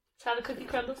how the cookie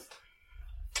crumbles.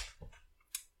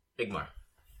 Igmar.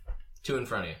 2 in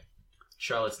front of you.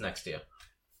 Charlotte's next to you.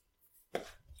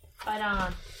 Fight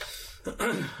on.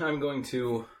 I'm going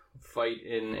to fight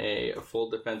in a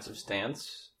full defensive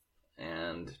stance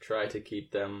and try to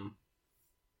keep them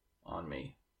on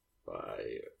me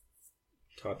by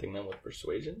taunting them with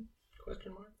persuasion?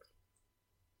 Question mark.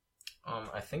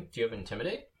 I think. Do you have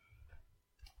intimidate?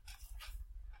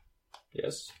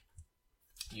 Yes.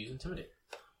 Use intimidate.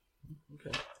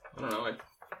 Okay. I don't know. I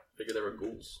figured there were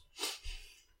ghouls.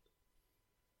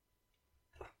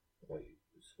 What do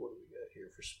we got here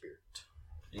for spirit?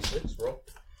 D6, roll.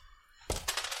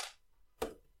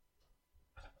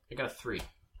 I got a 3.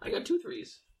 I got 2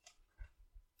 3s.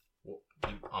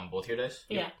 On both your dice?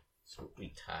 Yeah. So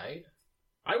we tied?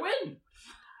 I win.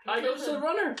 I go to the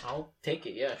runner. I'll take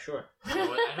it, yeah, sure. I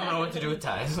don't know what to do with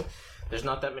ties. There's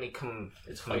not that many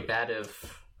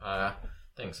combative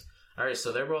things. Alright,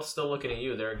 so they're both still looking at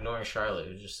you. They're ignoring Charlotte,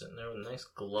 who's just sitting there with a nice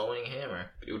glowing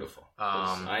hammer. Beautiful.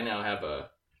 I now have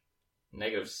a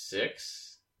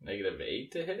 -6,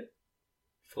 -8 to hit.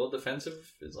 Full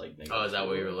defensive is like negative. Oh, is that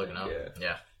what you were looking up?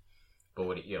 Yeah. But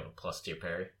what do you have a plus to your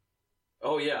parry?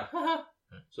 Oh, yeah.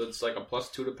 So it's like a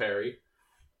 +2 to parry.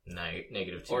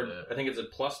 Negative 2 Or to... I think it's a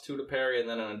 +2 to parry and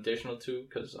then an additional 2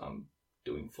 because I'm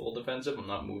doing full defensive. I'm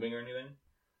not moving or anything.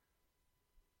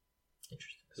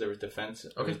 Interesting. Because there was defense.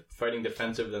 Okay. I was fighting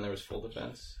defensive, then there was full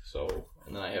defense. So,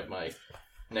 and then I have my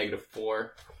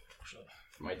 -4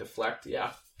 for my deflect.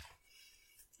 Yeah.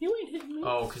 You ain't hitting me.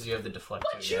 Oh, because you have the deflect.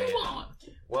 What too. you Yeah, yeah. want?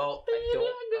 Well, I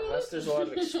don't... Unless there's a lot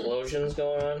of explosions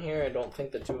going on here, I don't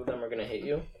think the 2 of them are going to hit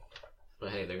you.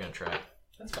 But hey, they're going to try.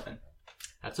 That's fine.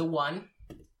 That's a 1.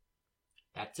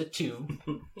 That's a 2.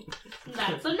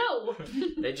 That's a no.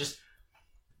 They just...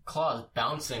 Claws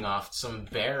bouncing off some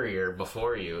barrier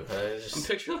before you. I'm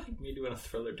picturing like me doing a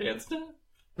Thriller dance now.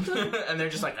 And they're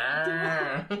just like...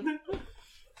 "Arr."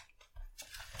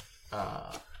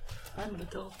 I'm an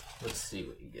adult. Let's see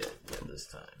what you get this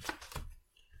time.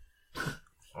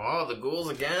 Oh, the ghouls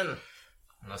again.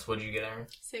 And that's what did you get, Aaron?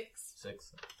 6.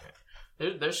 6.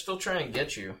 Okay. They're still trying to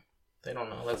get you. They don't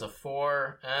know. That's a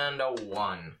 4 and a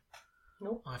 1.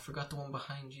 Nope. Oh, I forgot the one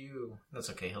behind you. That's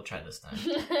okay. He'll try this time.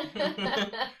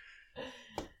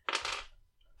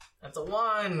 That's a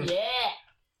 1.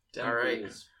 Yeah. All right.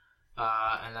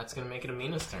 And that's gonna make it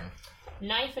Amina's turn.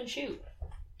 Knife and shoot.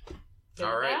 Good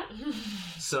All with right.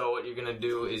 that. So what you're gonna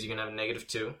do is you're gonna have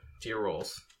 -2 to your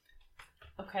rolls.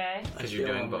 Okay. Because you're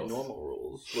doing both. Normal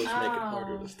rules. Let's make it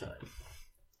harder Oh. this time.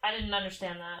 I didn't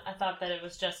understand that. I thought that it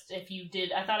was just if you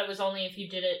did. I thought it was only if you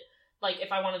did it. Like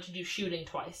if I wanted to do shooting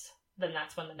twice, then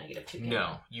that's when the -2 came.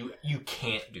 No, you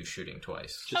can't do shooting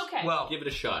twice. Just Okay. Well, give it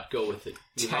a shot. Go with it.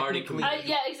 You've already Technically- committed.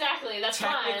 Yeah, exactly. That's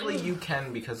technically fine. you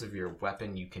can because of your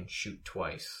weapon. You can shoot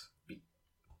twice.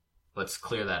 Let's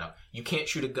clear that up. You can't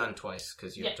shoot a gun twice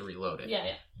because you have to reload it.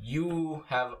 Yeah. You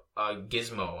have a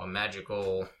gizmo, a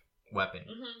magical weapon.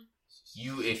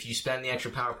 Mm-hmm. If you spend the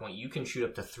extra power point, you can shoot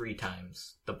up to 3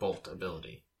 times the bolt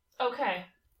ability. Okay.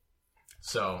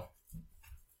 So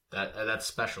that's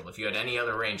special. If you had any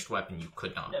other ranged weapon, you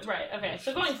could not. Right. Okay.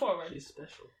 So going forward. She's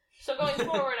special. So going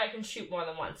forward, I can shoot more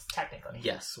than once, technically.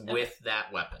 Yes, with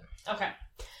that weapon. Okay.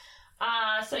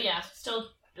 So yeah, still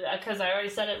because I already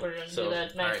said it. We're gonna do the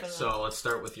knife. All right. and So let's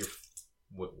start with your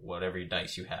whatever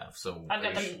dice you have. So I've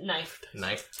got the knife.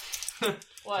 knife.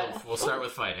 What? So we'll start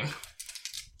with fighting.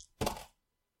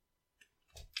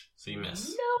 So you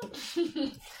miss. Nope.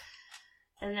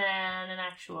 And then an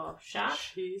actual shot.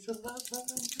 She's a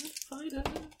fighter.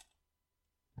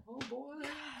 Oh boy.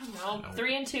 No,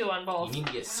 3 and 2 on You both. need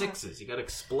to get 6s. You gotta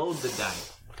explode the die.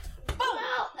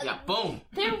 Well, Yeah, boom.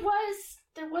 there was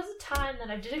a time that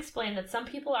I did explain that some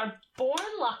people are born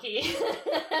lucky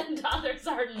and others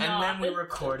are not. And then we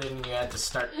recorded and you had to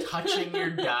start touching your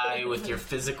die with your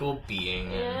physical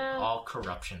being Yeah. and all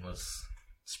corruption was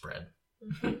spread.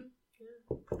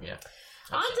 Yeah.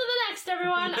 On to the next,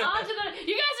 everyone. On to the.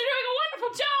 You guys are doing a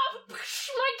wonderful job.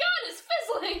 My gun is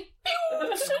fizzling.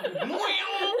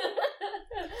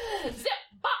 Zip,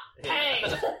 bop, bang.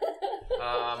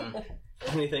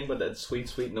 Anything but that sweet,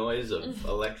 sweet noise of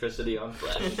electricity on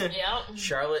flash. Yep.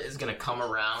 Charlotte is gonna come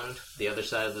around the other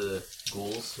side of the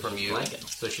ghouls from she's you. flanking.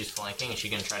 So she's flanking and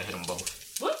she's gonna try to hit them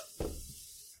both. Whoop.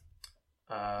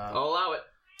 I'll allow it.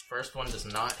 First one does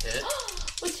not hit.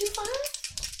 With 2 fires?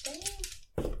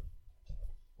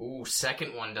 Ooh,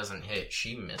 second one doesn't hit.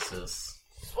 She misses.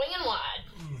 Swinging wide.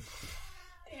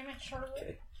 Damn it,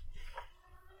 Charlotte.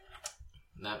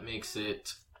 That makes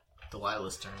it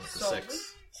Delilah's turn with the So-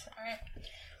 6. Alright.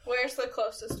 Where's the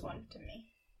closest one to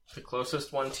me? The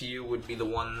closest one to you would be the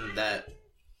one that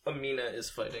Amina is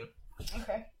fighting.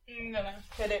 Okay. I'm gonna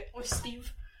hit it with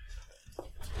Steve.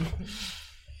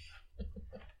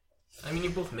 I mean,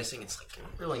 you're both missing. It's like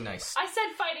really nice. I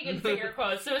said fighting in finger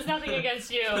quotes. There was nothing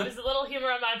against you. It was a little humor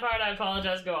on my part. I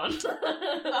apologize. Go on.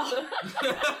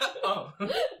 Oh.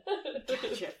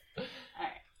 Gotcha.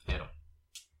 Alright. Hit him.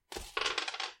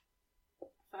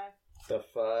 5. The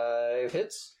 5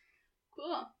 hits.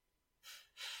 Cool.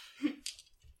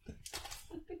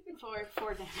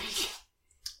 4 damage.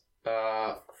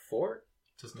 4.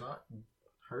 Does not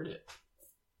hurt it.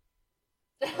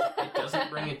 It doesn't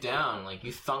bring it down. Like,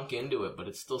 you thunk into it, but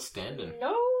it's still standing.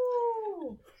 No.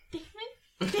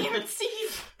 Damn it,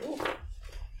 Steve!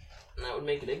 And that would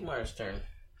make it Igmar's turn.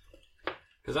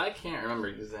 Because I can't remember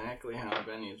exactly how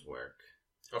bennies work.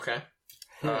 Okay.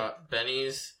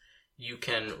 Bennies, you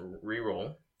can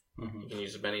reroll. Mm-hmm. You can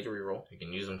use a Benny to reroll. You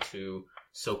can use them to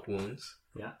soak wounds.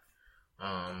 Yeah.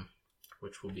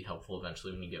 Which will be helpful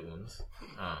eventually when you get wounds.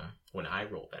 When I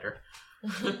roll better.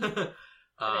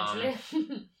 Eventually.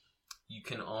 You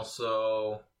can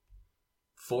also,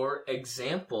 for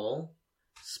example,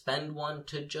 spend one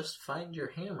to just find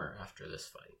your hammer after this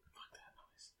fight. Fuck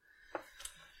that noise.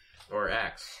 Or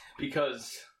axe.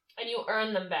 Because And you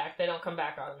earn them back. They don't come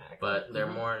back automatically. But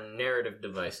they're more narrative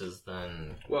devices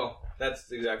than... well,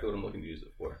 that's exactly what I'm looking to use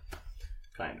it for.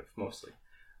 Kind of, mostly.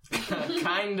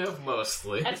 kind of,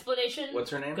 mostly. Explanation.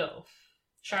 What's her name? Go.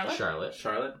 Charlotte?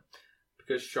 Charlotte.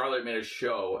 Because Charlotte made a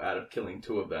show out of killing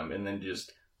 2 of them and then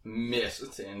just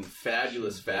missed in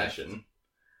fabulous fashion.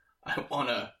 I want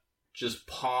to just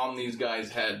palm these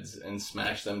guys' heads and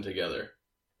smash them together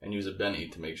and use a Benny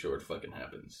to make sure it fucking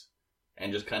happens.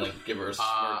 And just kind of give her a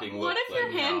smirking look. What if your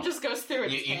like, hand no. just goes through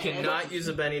its You head? cannot use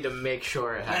a Benny to make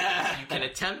sure it happens. You can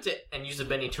attempt it and use a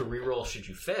Benny to reroll should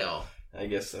you fail. I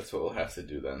guess that's what we'll have to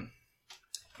do then.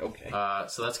 Okay.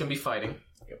 So that's going to be fighting.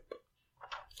 Yep.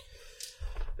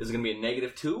 Is it going to be a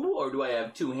 -2, or do I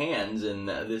have 2 hands and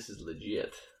this is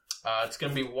legit? It's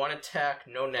going to be 1 attack,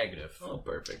 no negative. Oh,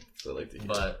 perfect. So I like to hear.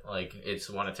 But, like, it's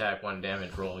 1 attack, 1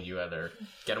 damage roll. You either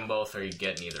get them both or you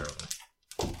get neither of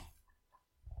them.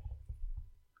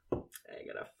 I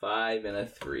got a 5 and a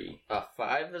 3. A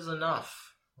 5 is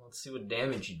enough. Let's see what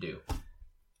damage you do.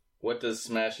 What does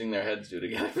smashing their heads do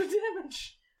together for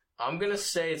damage? I'm going to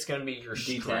say it's going to be your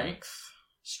D10? strength.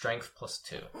 Strength plus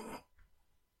 2.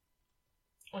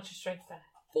 What's your strength at?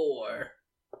 4.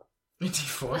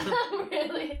 D4?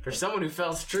 Really? For someone who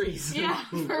fells trees. Yeah,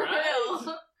 for real.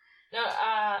 No,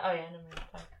 oh yeah, never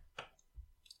mind.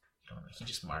 He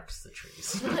just marks the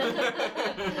trees.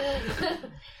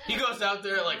 He goes out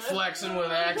there like flexing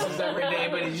with axes every day,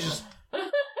 but he's just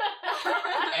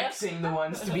Xing the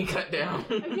ones to be cut down.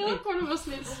 I feel like one of us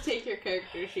needs to take your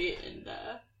character sheet and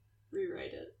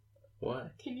rewrite it.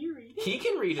 What? Can you read it? He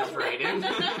can read his writing.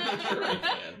 Sure I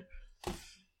can.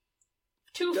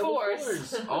 2 Double 4s.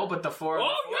 fours. Oh, but the four, Oh,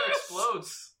 the four yes!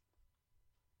 explodes.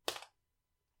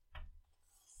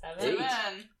 7. 8. 7.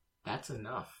 That's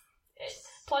enough.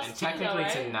 Plus And 2, technically though, right?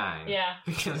 it's a 9. Yeah.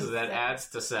 Because that adds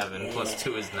to 7, plus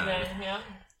 2 is 9. Yeah.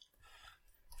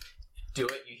 Do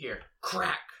it, you hear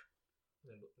crack.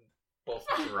 They both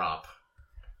drop.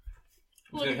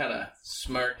 I'm just gonna kind of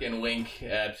smirk and wink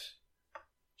at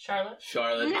Charlotte.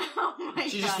 Charlotte. Oh my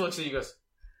She god. just looks at you and goes,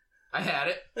 I had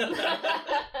it.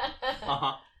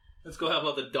 Uh-huh. Let's go help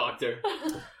out the doctor.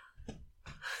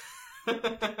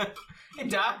 Hey,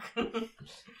 Doc.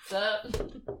 What's up?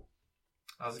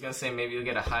 I was gonna say maybe you'll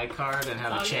get a high card and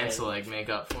have All a chance good. to like make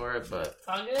up for it, but It's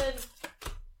all good.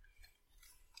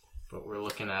 we're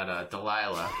looking at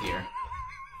Delilah here.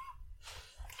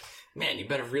 Man, you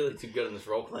better really do good in this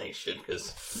role-playing shit, because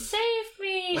Save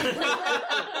me!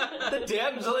 the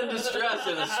damsel in distress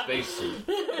in a spacesuit.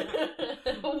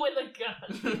 With a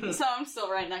gun. So I'm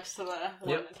still right next to the one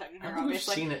Yep. attacking I her, haven't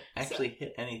obviously. seen it actually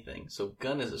hit anything, so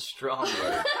gun is a strong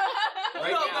word.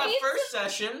 Right now. that first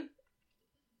session,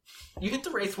 you hit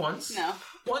the wraith once. No.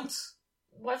 Once.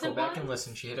 Was Go it back one? and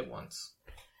listen. She hit it once.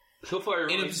 So far,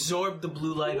 It absorbed the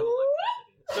blue light of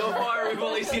electricity. so far we've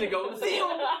only seen it go.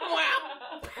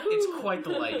 It's quite the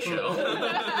light show.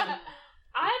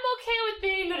 I'm okay with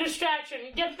being the distraction.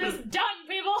 Get this done,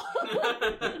 people!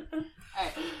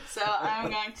 Alright, so I'm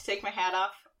going to take my hat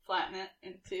off, flatten it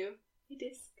into a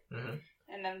disc, Mhm.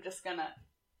 and I'm just gonna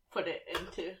put it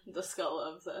into the skull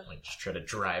of the... Like just try to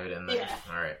drive it in there. Yeah.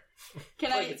 All right. Can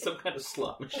Like I it's some kind of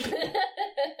slot machine.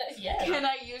 Yeah. can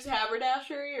I use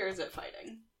haberdashery, or is it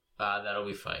fighting? That'll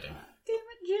be fighting. Damn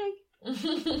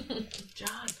it, Jake.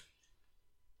 John.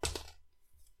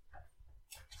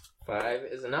 5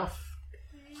 is enough.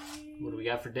 What do we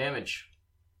got for damage?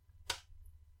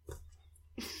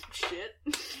 Shit.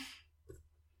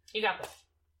 You got this.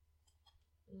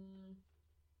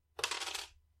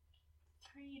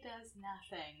 3 does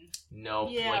nothing. Nope.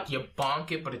 Yeah. Like you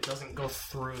bonk it, but it doesn't go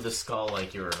through the skull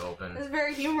like you were hoping. It's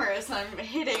very humorous. I'm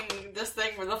hitting this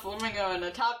thing with a flamingo and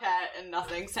a top hat, and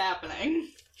nothing's happening.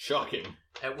 Shocking.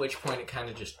 At which point it kind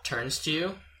of just turns to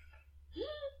you.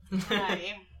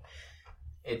 Hi.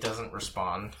 It doesn't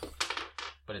respond,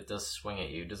 but it does swing at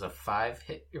you. Does a 5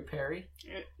 hit your parry?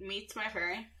 It meets my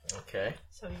parry. Okay.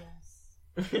 So,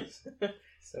 yes.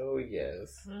 So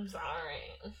yes. I'm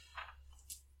sorry.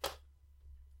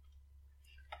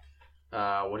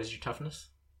 What is your toughness?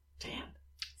 Damn.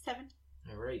 7.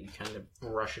 All right, you kind of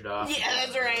brush it off. Yeah,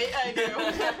 that's right. I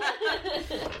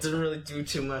do. It doesn't really do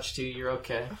too much to you. You're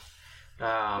okay.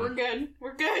 We're good.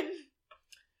 We're good.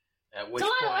 At which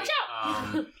Delilah, point,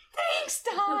 watch Thanks,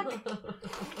 Doc.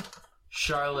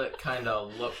 Charlotte kind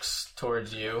of looks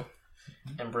towards you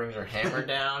and brings her hammer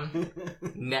down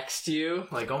next to you,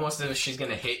 like almost as if she's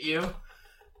gonna hit you.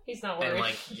 He's not worried. And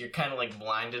like you're kind of like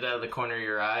blinded out of the corner of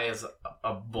your eye as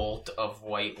a bolt of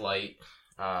white light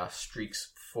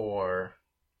streaks for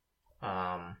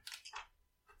that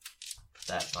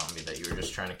zombie that you were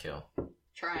just trying to kill.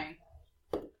 Trying.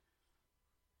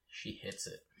 She hits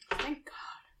it. Thank God.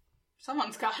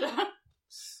 Someone's gotta.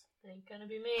 Ain't gonna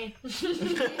be me.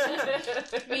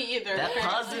 Me either. That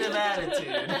positive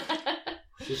attitude.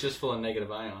 She's just full of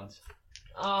negative ions.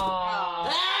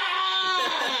 Aww.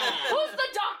 Who's the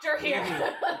doctor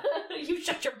here? You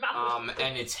shut your mouth.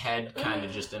 And its head kind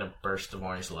of just in a burst of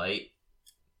orange light.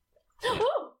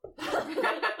 Ooh.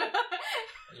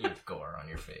 You have gore on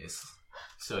your face.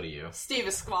 So do you. Steve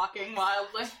is squawking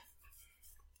wildly.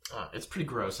 It's pretty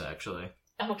gross, actually.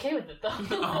 I'm okay with it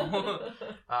though.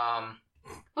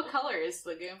 What color is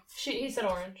the goo? He said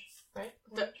orange, right?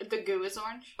 The goo is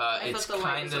orange? I It's thought the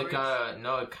light kind was of orange. got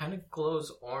no. It kind of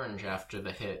glows orange after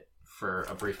the hit for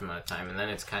a brief amount of time, and then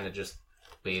it's kind of just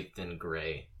bathed in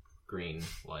green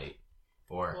light,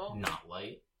 or Cool. not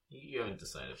light. You haven't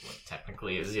decided what it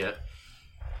technically is yet.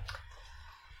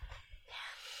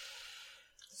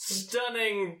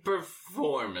 Stunning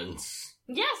performance.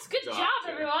 Yes, good job,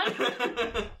 Doctor.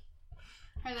 everyone.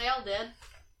 Are they all dead?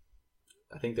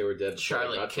 I think they were dead. before they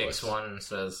Charlotte got to kicks us. one and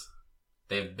says,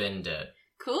 "They've been dead."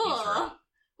 Cool. He's right.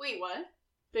 Wait, what?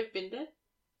 They've been dead?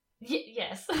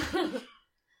 Yes.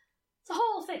 It's a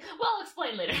whole thing. Well, I'll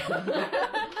explain later.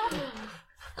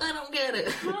 I don't get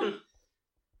it.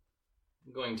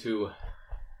 I'm going to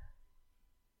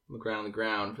look around the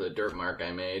ground for the dirt mark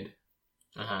I made.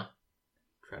 Uh-huh.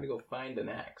 Try to go find an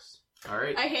axe.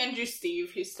 Alright. I hand you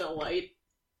Steve. He's still light.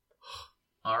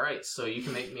 Alright, so you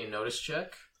can make me a notice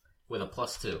check with a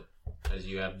 +2, as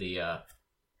you have the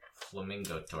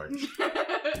flamingo torch. 3.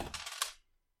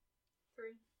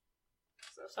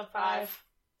 So 5.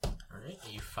 Alright,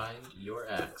 you find your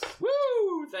axe. Woo!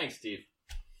 Thanks, Steve.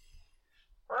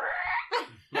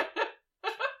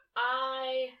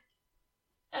 I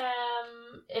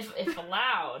am, if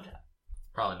allowed.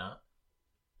 Probably not.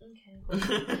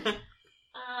 Okay.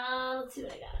 Let's see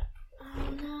what I got. Oh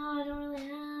no, I don't really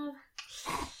have.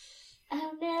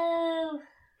 Oh no.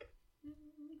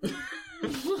 I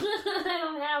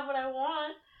don't have what I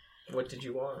want. What did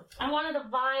you want? I wanted a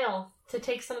vial to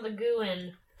take some of the goo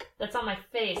in that's on my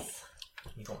face.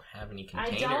 You don't have any I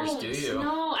containers, don't. do you?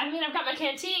 No, I mean, I've got my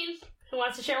canteen. Who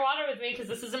wants to share water with me? Because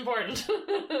this is important.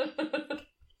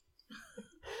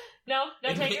 No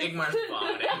takers? Igmar's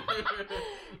vomiting.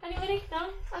 Anybody? No?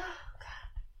 Oh, God.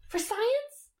 For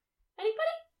science?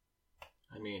 Anybody?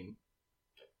 I mean,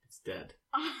 it's dead.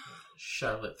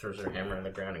 Charlotte throws her hammer on the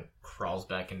ground and crawls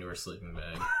back into her sleeping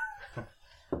bag.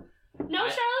 No,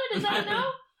 Charlotte? Is that a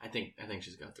no? I think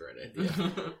she's got the right idea.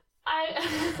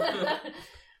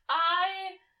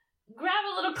 I grab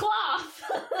a little cloth.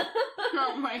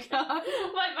 Oh my god.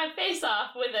 Wipe my face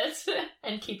off with it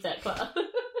and keep that cloth.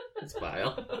 It's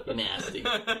vile. You're nasty.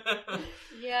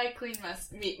 Yeah, I cleaned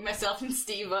myself and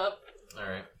Steve up.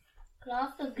 Alright.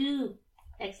 Cloth of goo.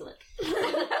 Excellent.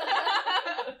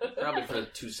 Probably for the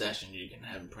 2 sessions you can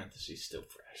have in parentheses still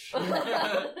fresh.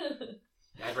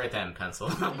 I'd write that in pencil.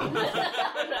 Got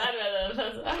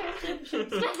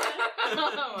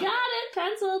it,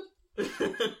 penciled.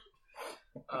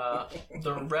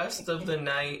 The rest of the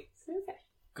night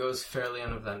goes fairly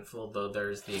uneventful, though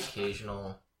there's the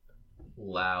occasional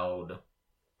loud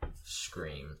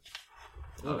scream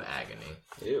of agony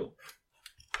Ew.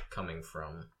 coming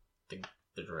from the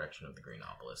direction of the Green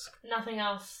Obelisk. Nothing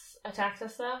else attacks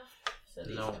us though? So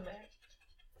these No. come back.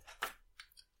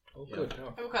 Oh, Yeah. good. No.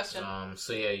 I have a question.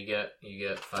 So yeah, you get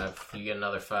 5. You get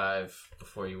another 5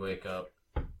 before you wake up.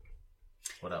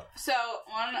 What up? So,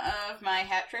 one of my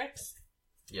hat tricks,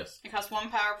 Yes. it costs 1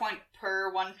 power point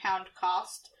per 1 pound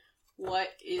cost. What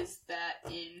is that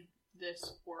in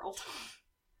this world?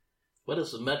 What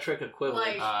is the metric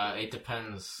equivalent Like- It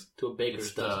depends. to a baker's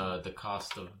It's dozen? the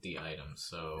cost of the item.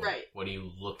 So Right. what are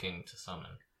you looking to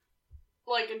summon?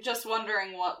 Like, just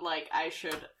wondering what, like, I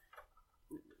should...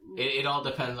 It all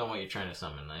depends on what you're trying to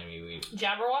summon. I mean,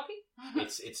 Jabberwocky?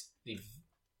 it's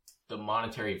the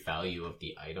monetary value of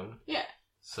the item. Yeah.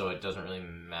 So it doesn't really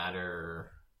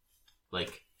matter.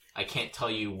 Like, I can't tell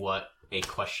you what a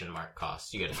question mark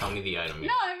costs. You got to tell me the item.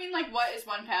 No, I mean, like, what is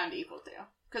 1 pound equal to?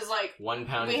 Because, like, 1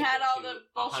 pound. we is had equal all to the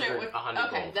bullshit with... 100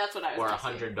 Okay, gold, that's what I was or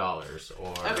asking. $100,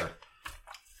 or Okay.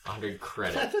 100 I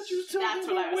credits. thought you were talking That's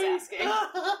what I was asking.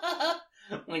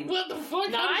 Like, what the fuck?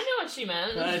 No, I know what she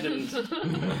meant. I didn't.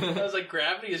 I was like,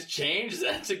 gravity has changed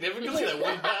that significantly? That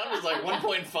 1 pound is like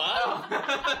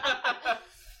 1.5?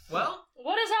 Well,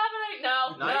 What is happening?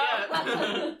 No. Not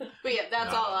yet. But yeah,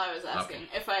 that's No. all I was asking.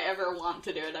 Okay. If I ever want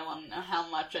to do it, I want to know how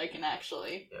much I can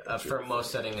actually... for most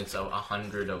setting, it's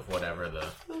 100 of whatever the.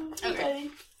 Okay.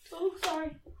 Oh,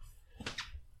 sorry.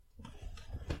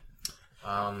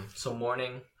 So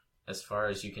morning, as far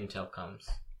as you can tell, comes.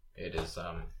 It is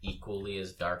equally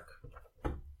as dark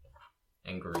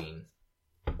and green,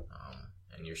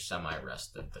 and you're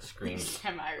semi-rested. The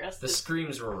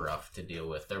screams were rough to deal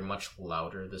with. They're much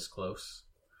louder this close,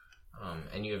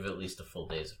 and you have at least a full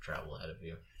days of travel ahead of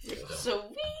you.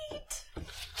 So. Sweet!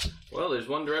 Well, there's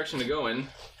one direction to go in.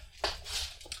 I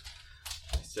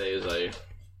say as I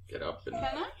get up and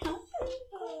Can I help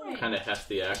you? kind of heft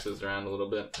the axes around a little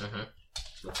bit. Mhm.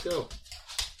 Let's go.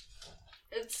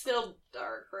 It's still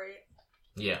dark, right?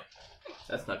 Yeah,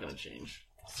 That's not going to change.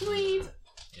 Sweet!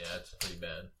 yeah, it's pretty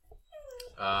bad.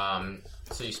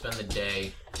 So you spend the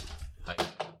day hiking.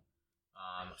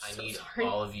 I need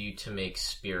all of you to make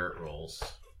spirit rolls.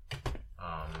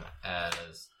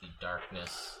 As the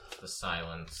darkness, the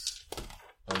silence,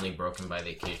 only broken by the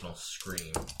occasional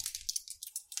scream,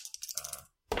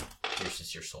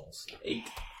 pierces your souls. 8.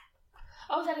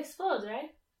 Oh, that explodes,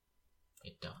 right?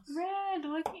 It does. Red,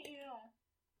 look at you.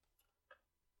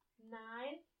 9.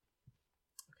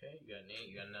 Okay, you got an 8,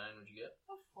 you got a 9, what'd you get?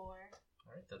 A 4.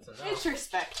 Alright, that's enough. It's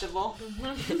respectable.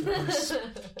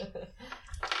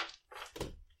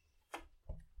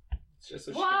 It's just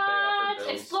so she can pay off her What?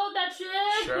 bills. Explode that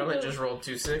shit! Charlotte just rolled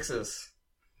 2 6s.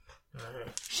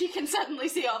 Alright. She can suddenly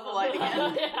see all the light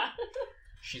again. Yeah.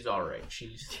 She's alright.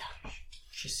 She's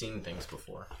She's seen things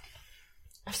before.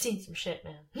 I've seen some shit,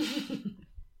 man.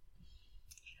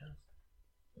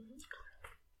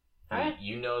 Alright.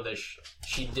 You know that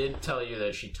she did tell you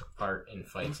that she took part in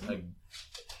fights Against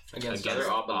against other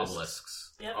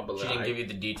obelisks. Yep. She didn't give you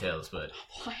the details, but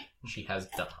What? she has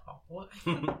done. Oh, what?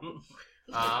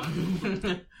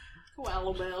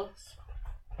 Koala bears.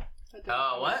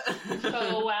 What?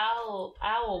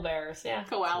 Owl bears, yeah.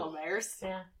 Koala bears.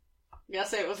 Yeah. You gotta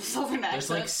say it with a southern accent. There's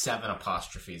like 7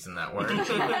 apostrophes in that word.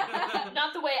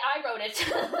 Not the way I wrote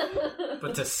it.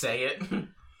 But to say it,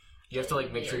 you have to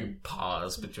like make sure you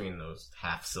pause between those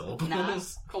half syllables. Nah,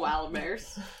 koala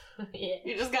bears. Yeah.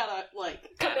 You just gotta, like...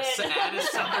 Add a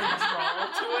southern drawl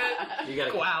to it. You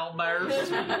gotta Wow, bears.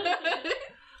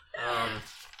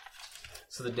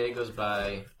 So the day goes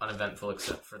by uneventful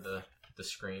except for the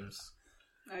screams.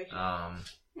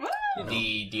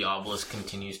 The obelisk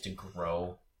continues to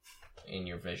grow in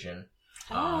your vision.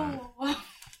 And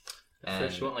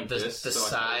Fish went like the this, so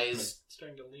size it's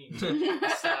starting to lean. the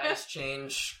size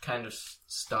change kind of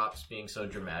stops being so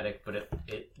dramatic, but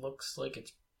it looks like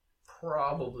it's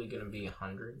probably going to be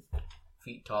 100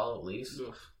 feet tall at least.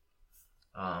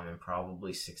 And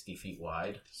probably 60 feet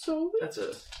wide. So That's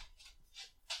a...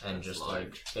 And just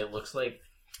large. like it looks like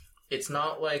it's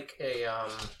not like a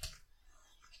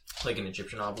like an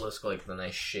Egyptian obelisk, like the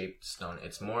nice shaped stone.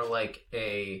 It's more like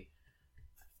a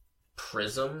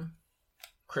prism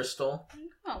crystal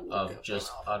of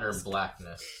just utter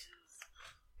blackness.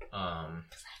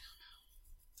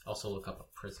 Also look up a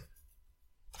prism.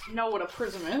 Know what a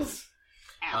prism is?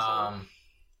 Asshole.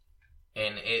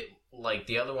 And it like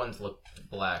the other ones look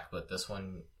black, but this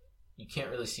one you can't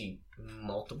really see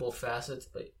multiple facets,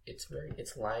 but it's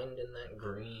lined in that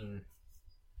green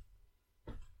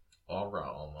aura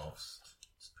almost.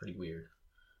 It's pretty weird.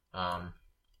 But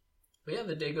yeah,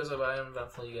 the day goes by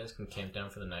uneventfully. You guys can camp down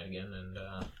for the night again, and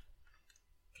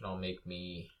can all make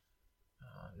me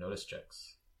notice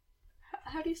checks.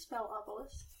 How do you spell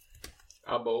obelisk?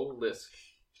 Obelisk.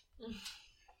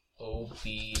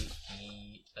 Obelisk.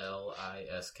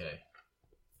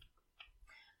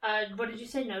 What did you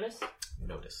say? Notice?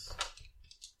 Notice.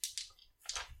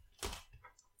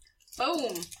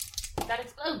 Boom! That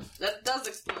explodes. That does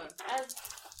explode.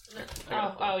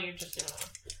 Oh, you're just doing it.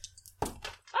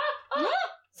 Oh,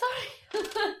 sorry.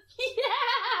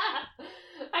 Yeah!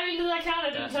 I mean, does that count? I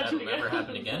didn't touch That'll it never again.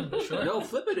 happen again, but sure. No,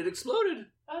 flip it. It exploded.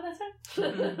 Oh, that's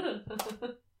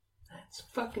it. That's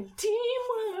fucking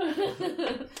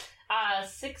teamwork.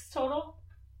 6 total?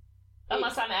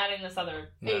 Unless I'm adding this other...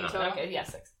 No, no. Okay, yeah,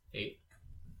 6. 8.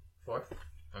 4.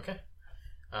 Okay.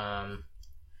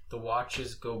 The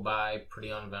watches go by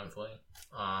pretty uneventfully.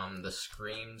 The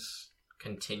screams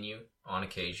continue on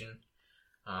occasion.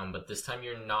 But this time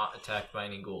you're not attacked by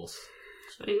any ghouls.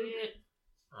 Sweet.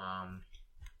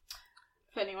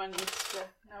 If anyone needs to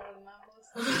know what an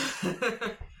obelisk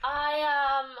is.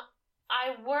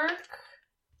 I work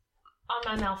on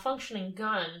my malfunctioning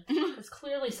gun, because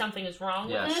clearly something is wrong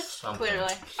with yes, it. something.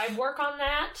 Clearly. I work on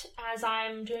that as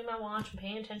I'm doing my watch and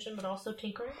paying attention, but also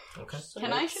tinkering. Okay. So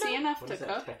Can I see enough What to is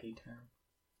that cook? techie term?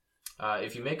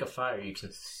 If you make a fire, you can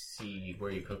see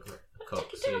where you cook.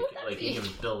 So you can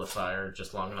build a fire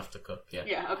just long enough to cook. Yeah.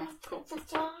 Yeah, okay, cool.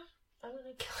 I'm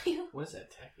gonna kill you. What is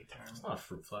that techie term? It's not a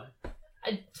fruit fly.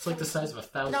 I- It's like the size of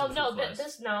 1,000 No, fruit no,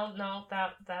 flies.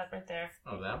 that right there.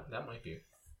 Oh, that might be.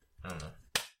 I don't know.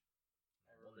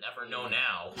 We'll never know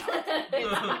now.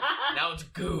 Now it's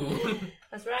goo.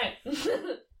 That's right.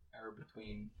 Or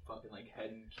between fucking like head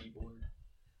and keyboard.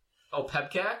 Oh,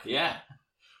 pepcac? Yeah.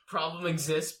 Problem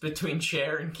exists between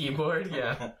chair and keyboard?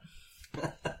 Yeah.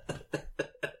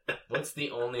 What's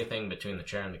the only thing between the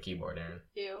chair and the keyboard, Aaron?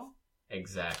 You.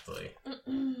 Exactly.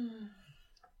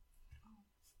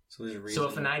 So there's a reason. So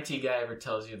if an IT guy ever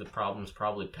tells you the problem's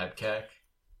probably pepcac,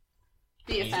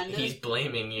 Be offended. he's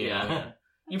blaming you. Yeah.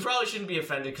 You probably shouldn't be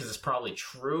offended because it's probably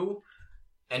true,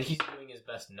 and he's doing his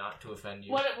best not to offend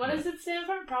you. What does it stand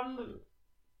for?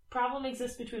 Problem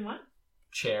exists between what?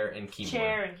 Chair and keyboard.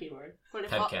 Chair and keyboard.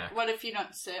 What if you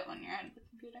don't sit when you're at the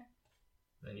computer?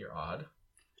 Then you're odd.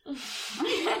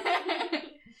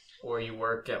 Or you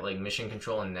work at like mission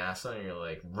control in NASA and you're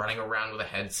like running around with a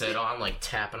headset on, like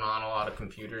tapping on a lot of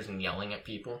computers and yelling at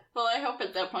people. Well, I hope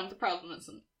at that point the problem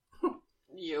isn't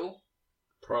you.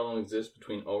 Problem exists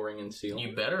between O-ring and seal.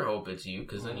 You better hope it's you,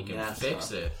 because then you can NASA.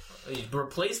 fix it. You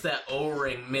replace that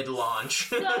O-ring mid-launch.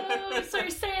 So you're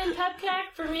saying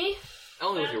pepcac for me?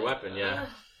 Only with your weapon, yeah.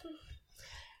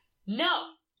 No.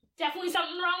 Definitely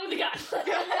something wrong with the gun.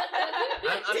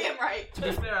 I'm- Damn right. To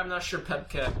be fair, I'm not sure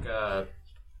pepcac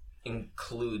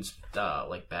includes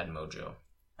like bad mojo.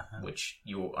 which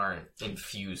you aren't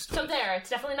infused So with. there, it's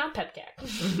definitely not Pepcak.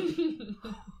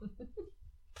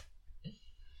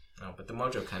 No, but the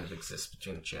mojo kind of exists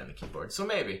between the chair and the keyboard, so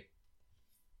maybe.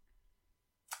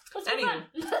 Let's move Anywho, on.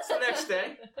 it's the next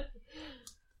day.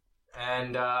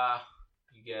 And,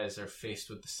 you guys are faced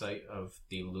with the sight of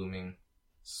the looming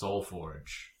Soul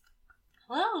Forge.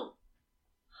 Hello.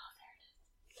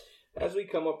 As we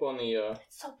come up on the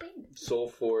It's so big. Soul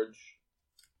Forge,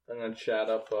 I'm gonna chat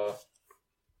up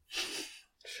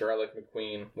Charlotte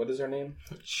McQueen. What is her name?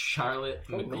 Charlotte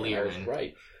Oh, man, I was McLearman.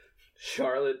 right.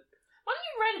 Charlotte, Why don't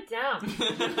you write it down?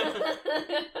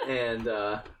 and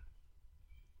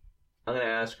I'm gonna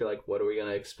ask her like, what are we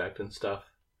gonna expect and stuff,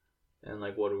 and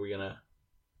like, what are we gonna,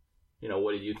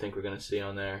 what do you think we're gonna see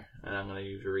on there? And I'm gonna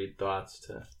use read thoughts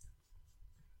to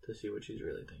see what she's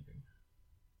really thinking.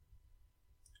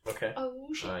 Okay. Oh,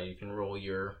 shit. You can roll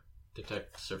your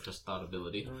detect surface thought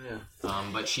ability. Oh yeah.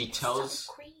 But she tells...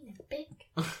 So green and big.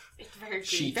 It's very green,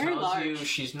 She very tells large. you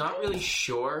she's not really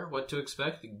sure what to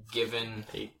expect, given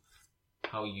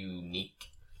how unique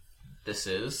this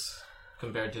is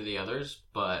compared to the others,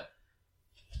 but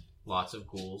lots of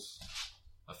ghouls,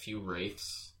 a few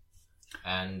wraiths,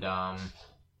 and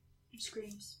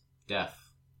Screams.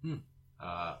 death.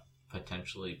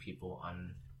 Potentially people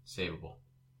unsavable.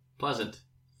 Pleasant.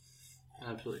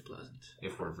 Absolutely pleasant.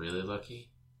 If we're really lucky,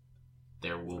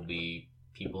 there will be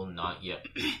people not yet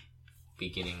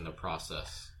beginning the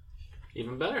process.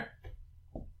 Even better.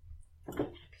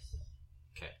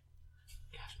 Okay.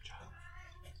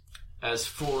 As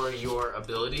for your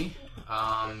ability,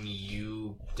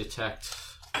 you detect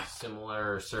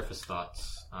similar surface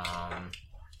thoughts.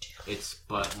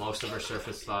 But most of her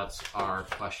surface thoughts are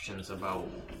questions about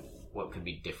what could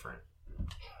be different,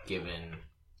 given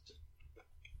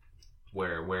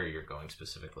where you're going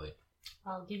specifically.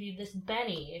 I'll give you this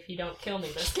Benny if you don't kill me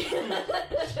this game.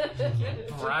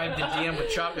 Bribe the DM with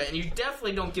chocolate, and you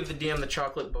definitely don't give the DM the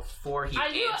chocolate before he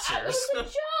answers. It was a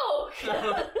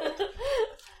joke!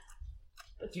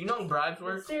 Do you know how bribes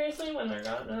work? Seriously, when they're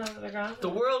gone? They're gone? The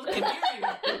world can hear you.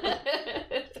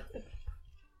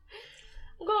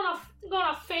 I'm going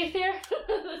off faith here.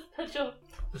 That's a joke.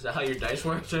 Is that how your dice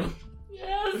work too?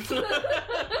 Yes.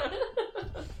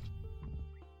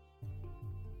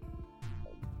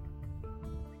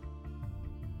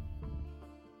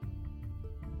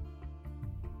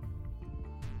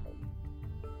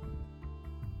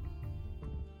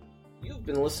 You've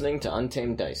been listening to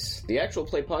Untamed Dice, the actual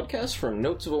play podcast from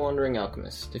Notes of a Wandering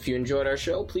Alchemist. If you enjoyed our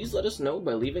show, please let us know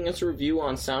by leaving us a review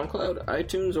on SoundCloud,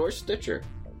 iTunes, or Stitcher.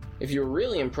 If you're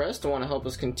really impressed and want to help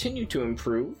us continue to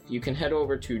improve, you can head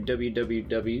over to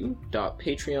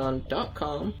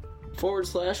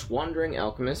www.patreon.com/Wandering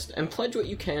Alchemist and pledge what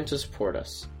you can to support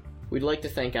us. We'd like to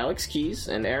thank Alex Keys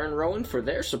and Aaron Rowan for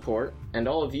their support, and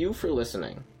all of you for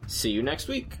listening. See you next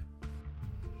week!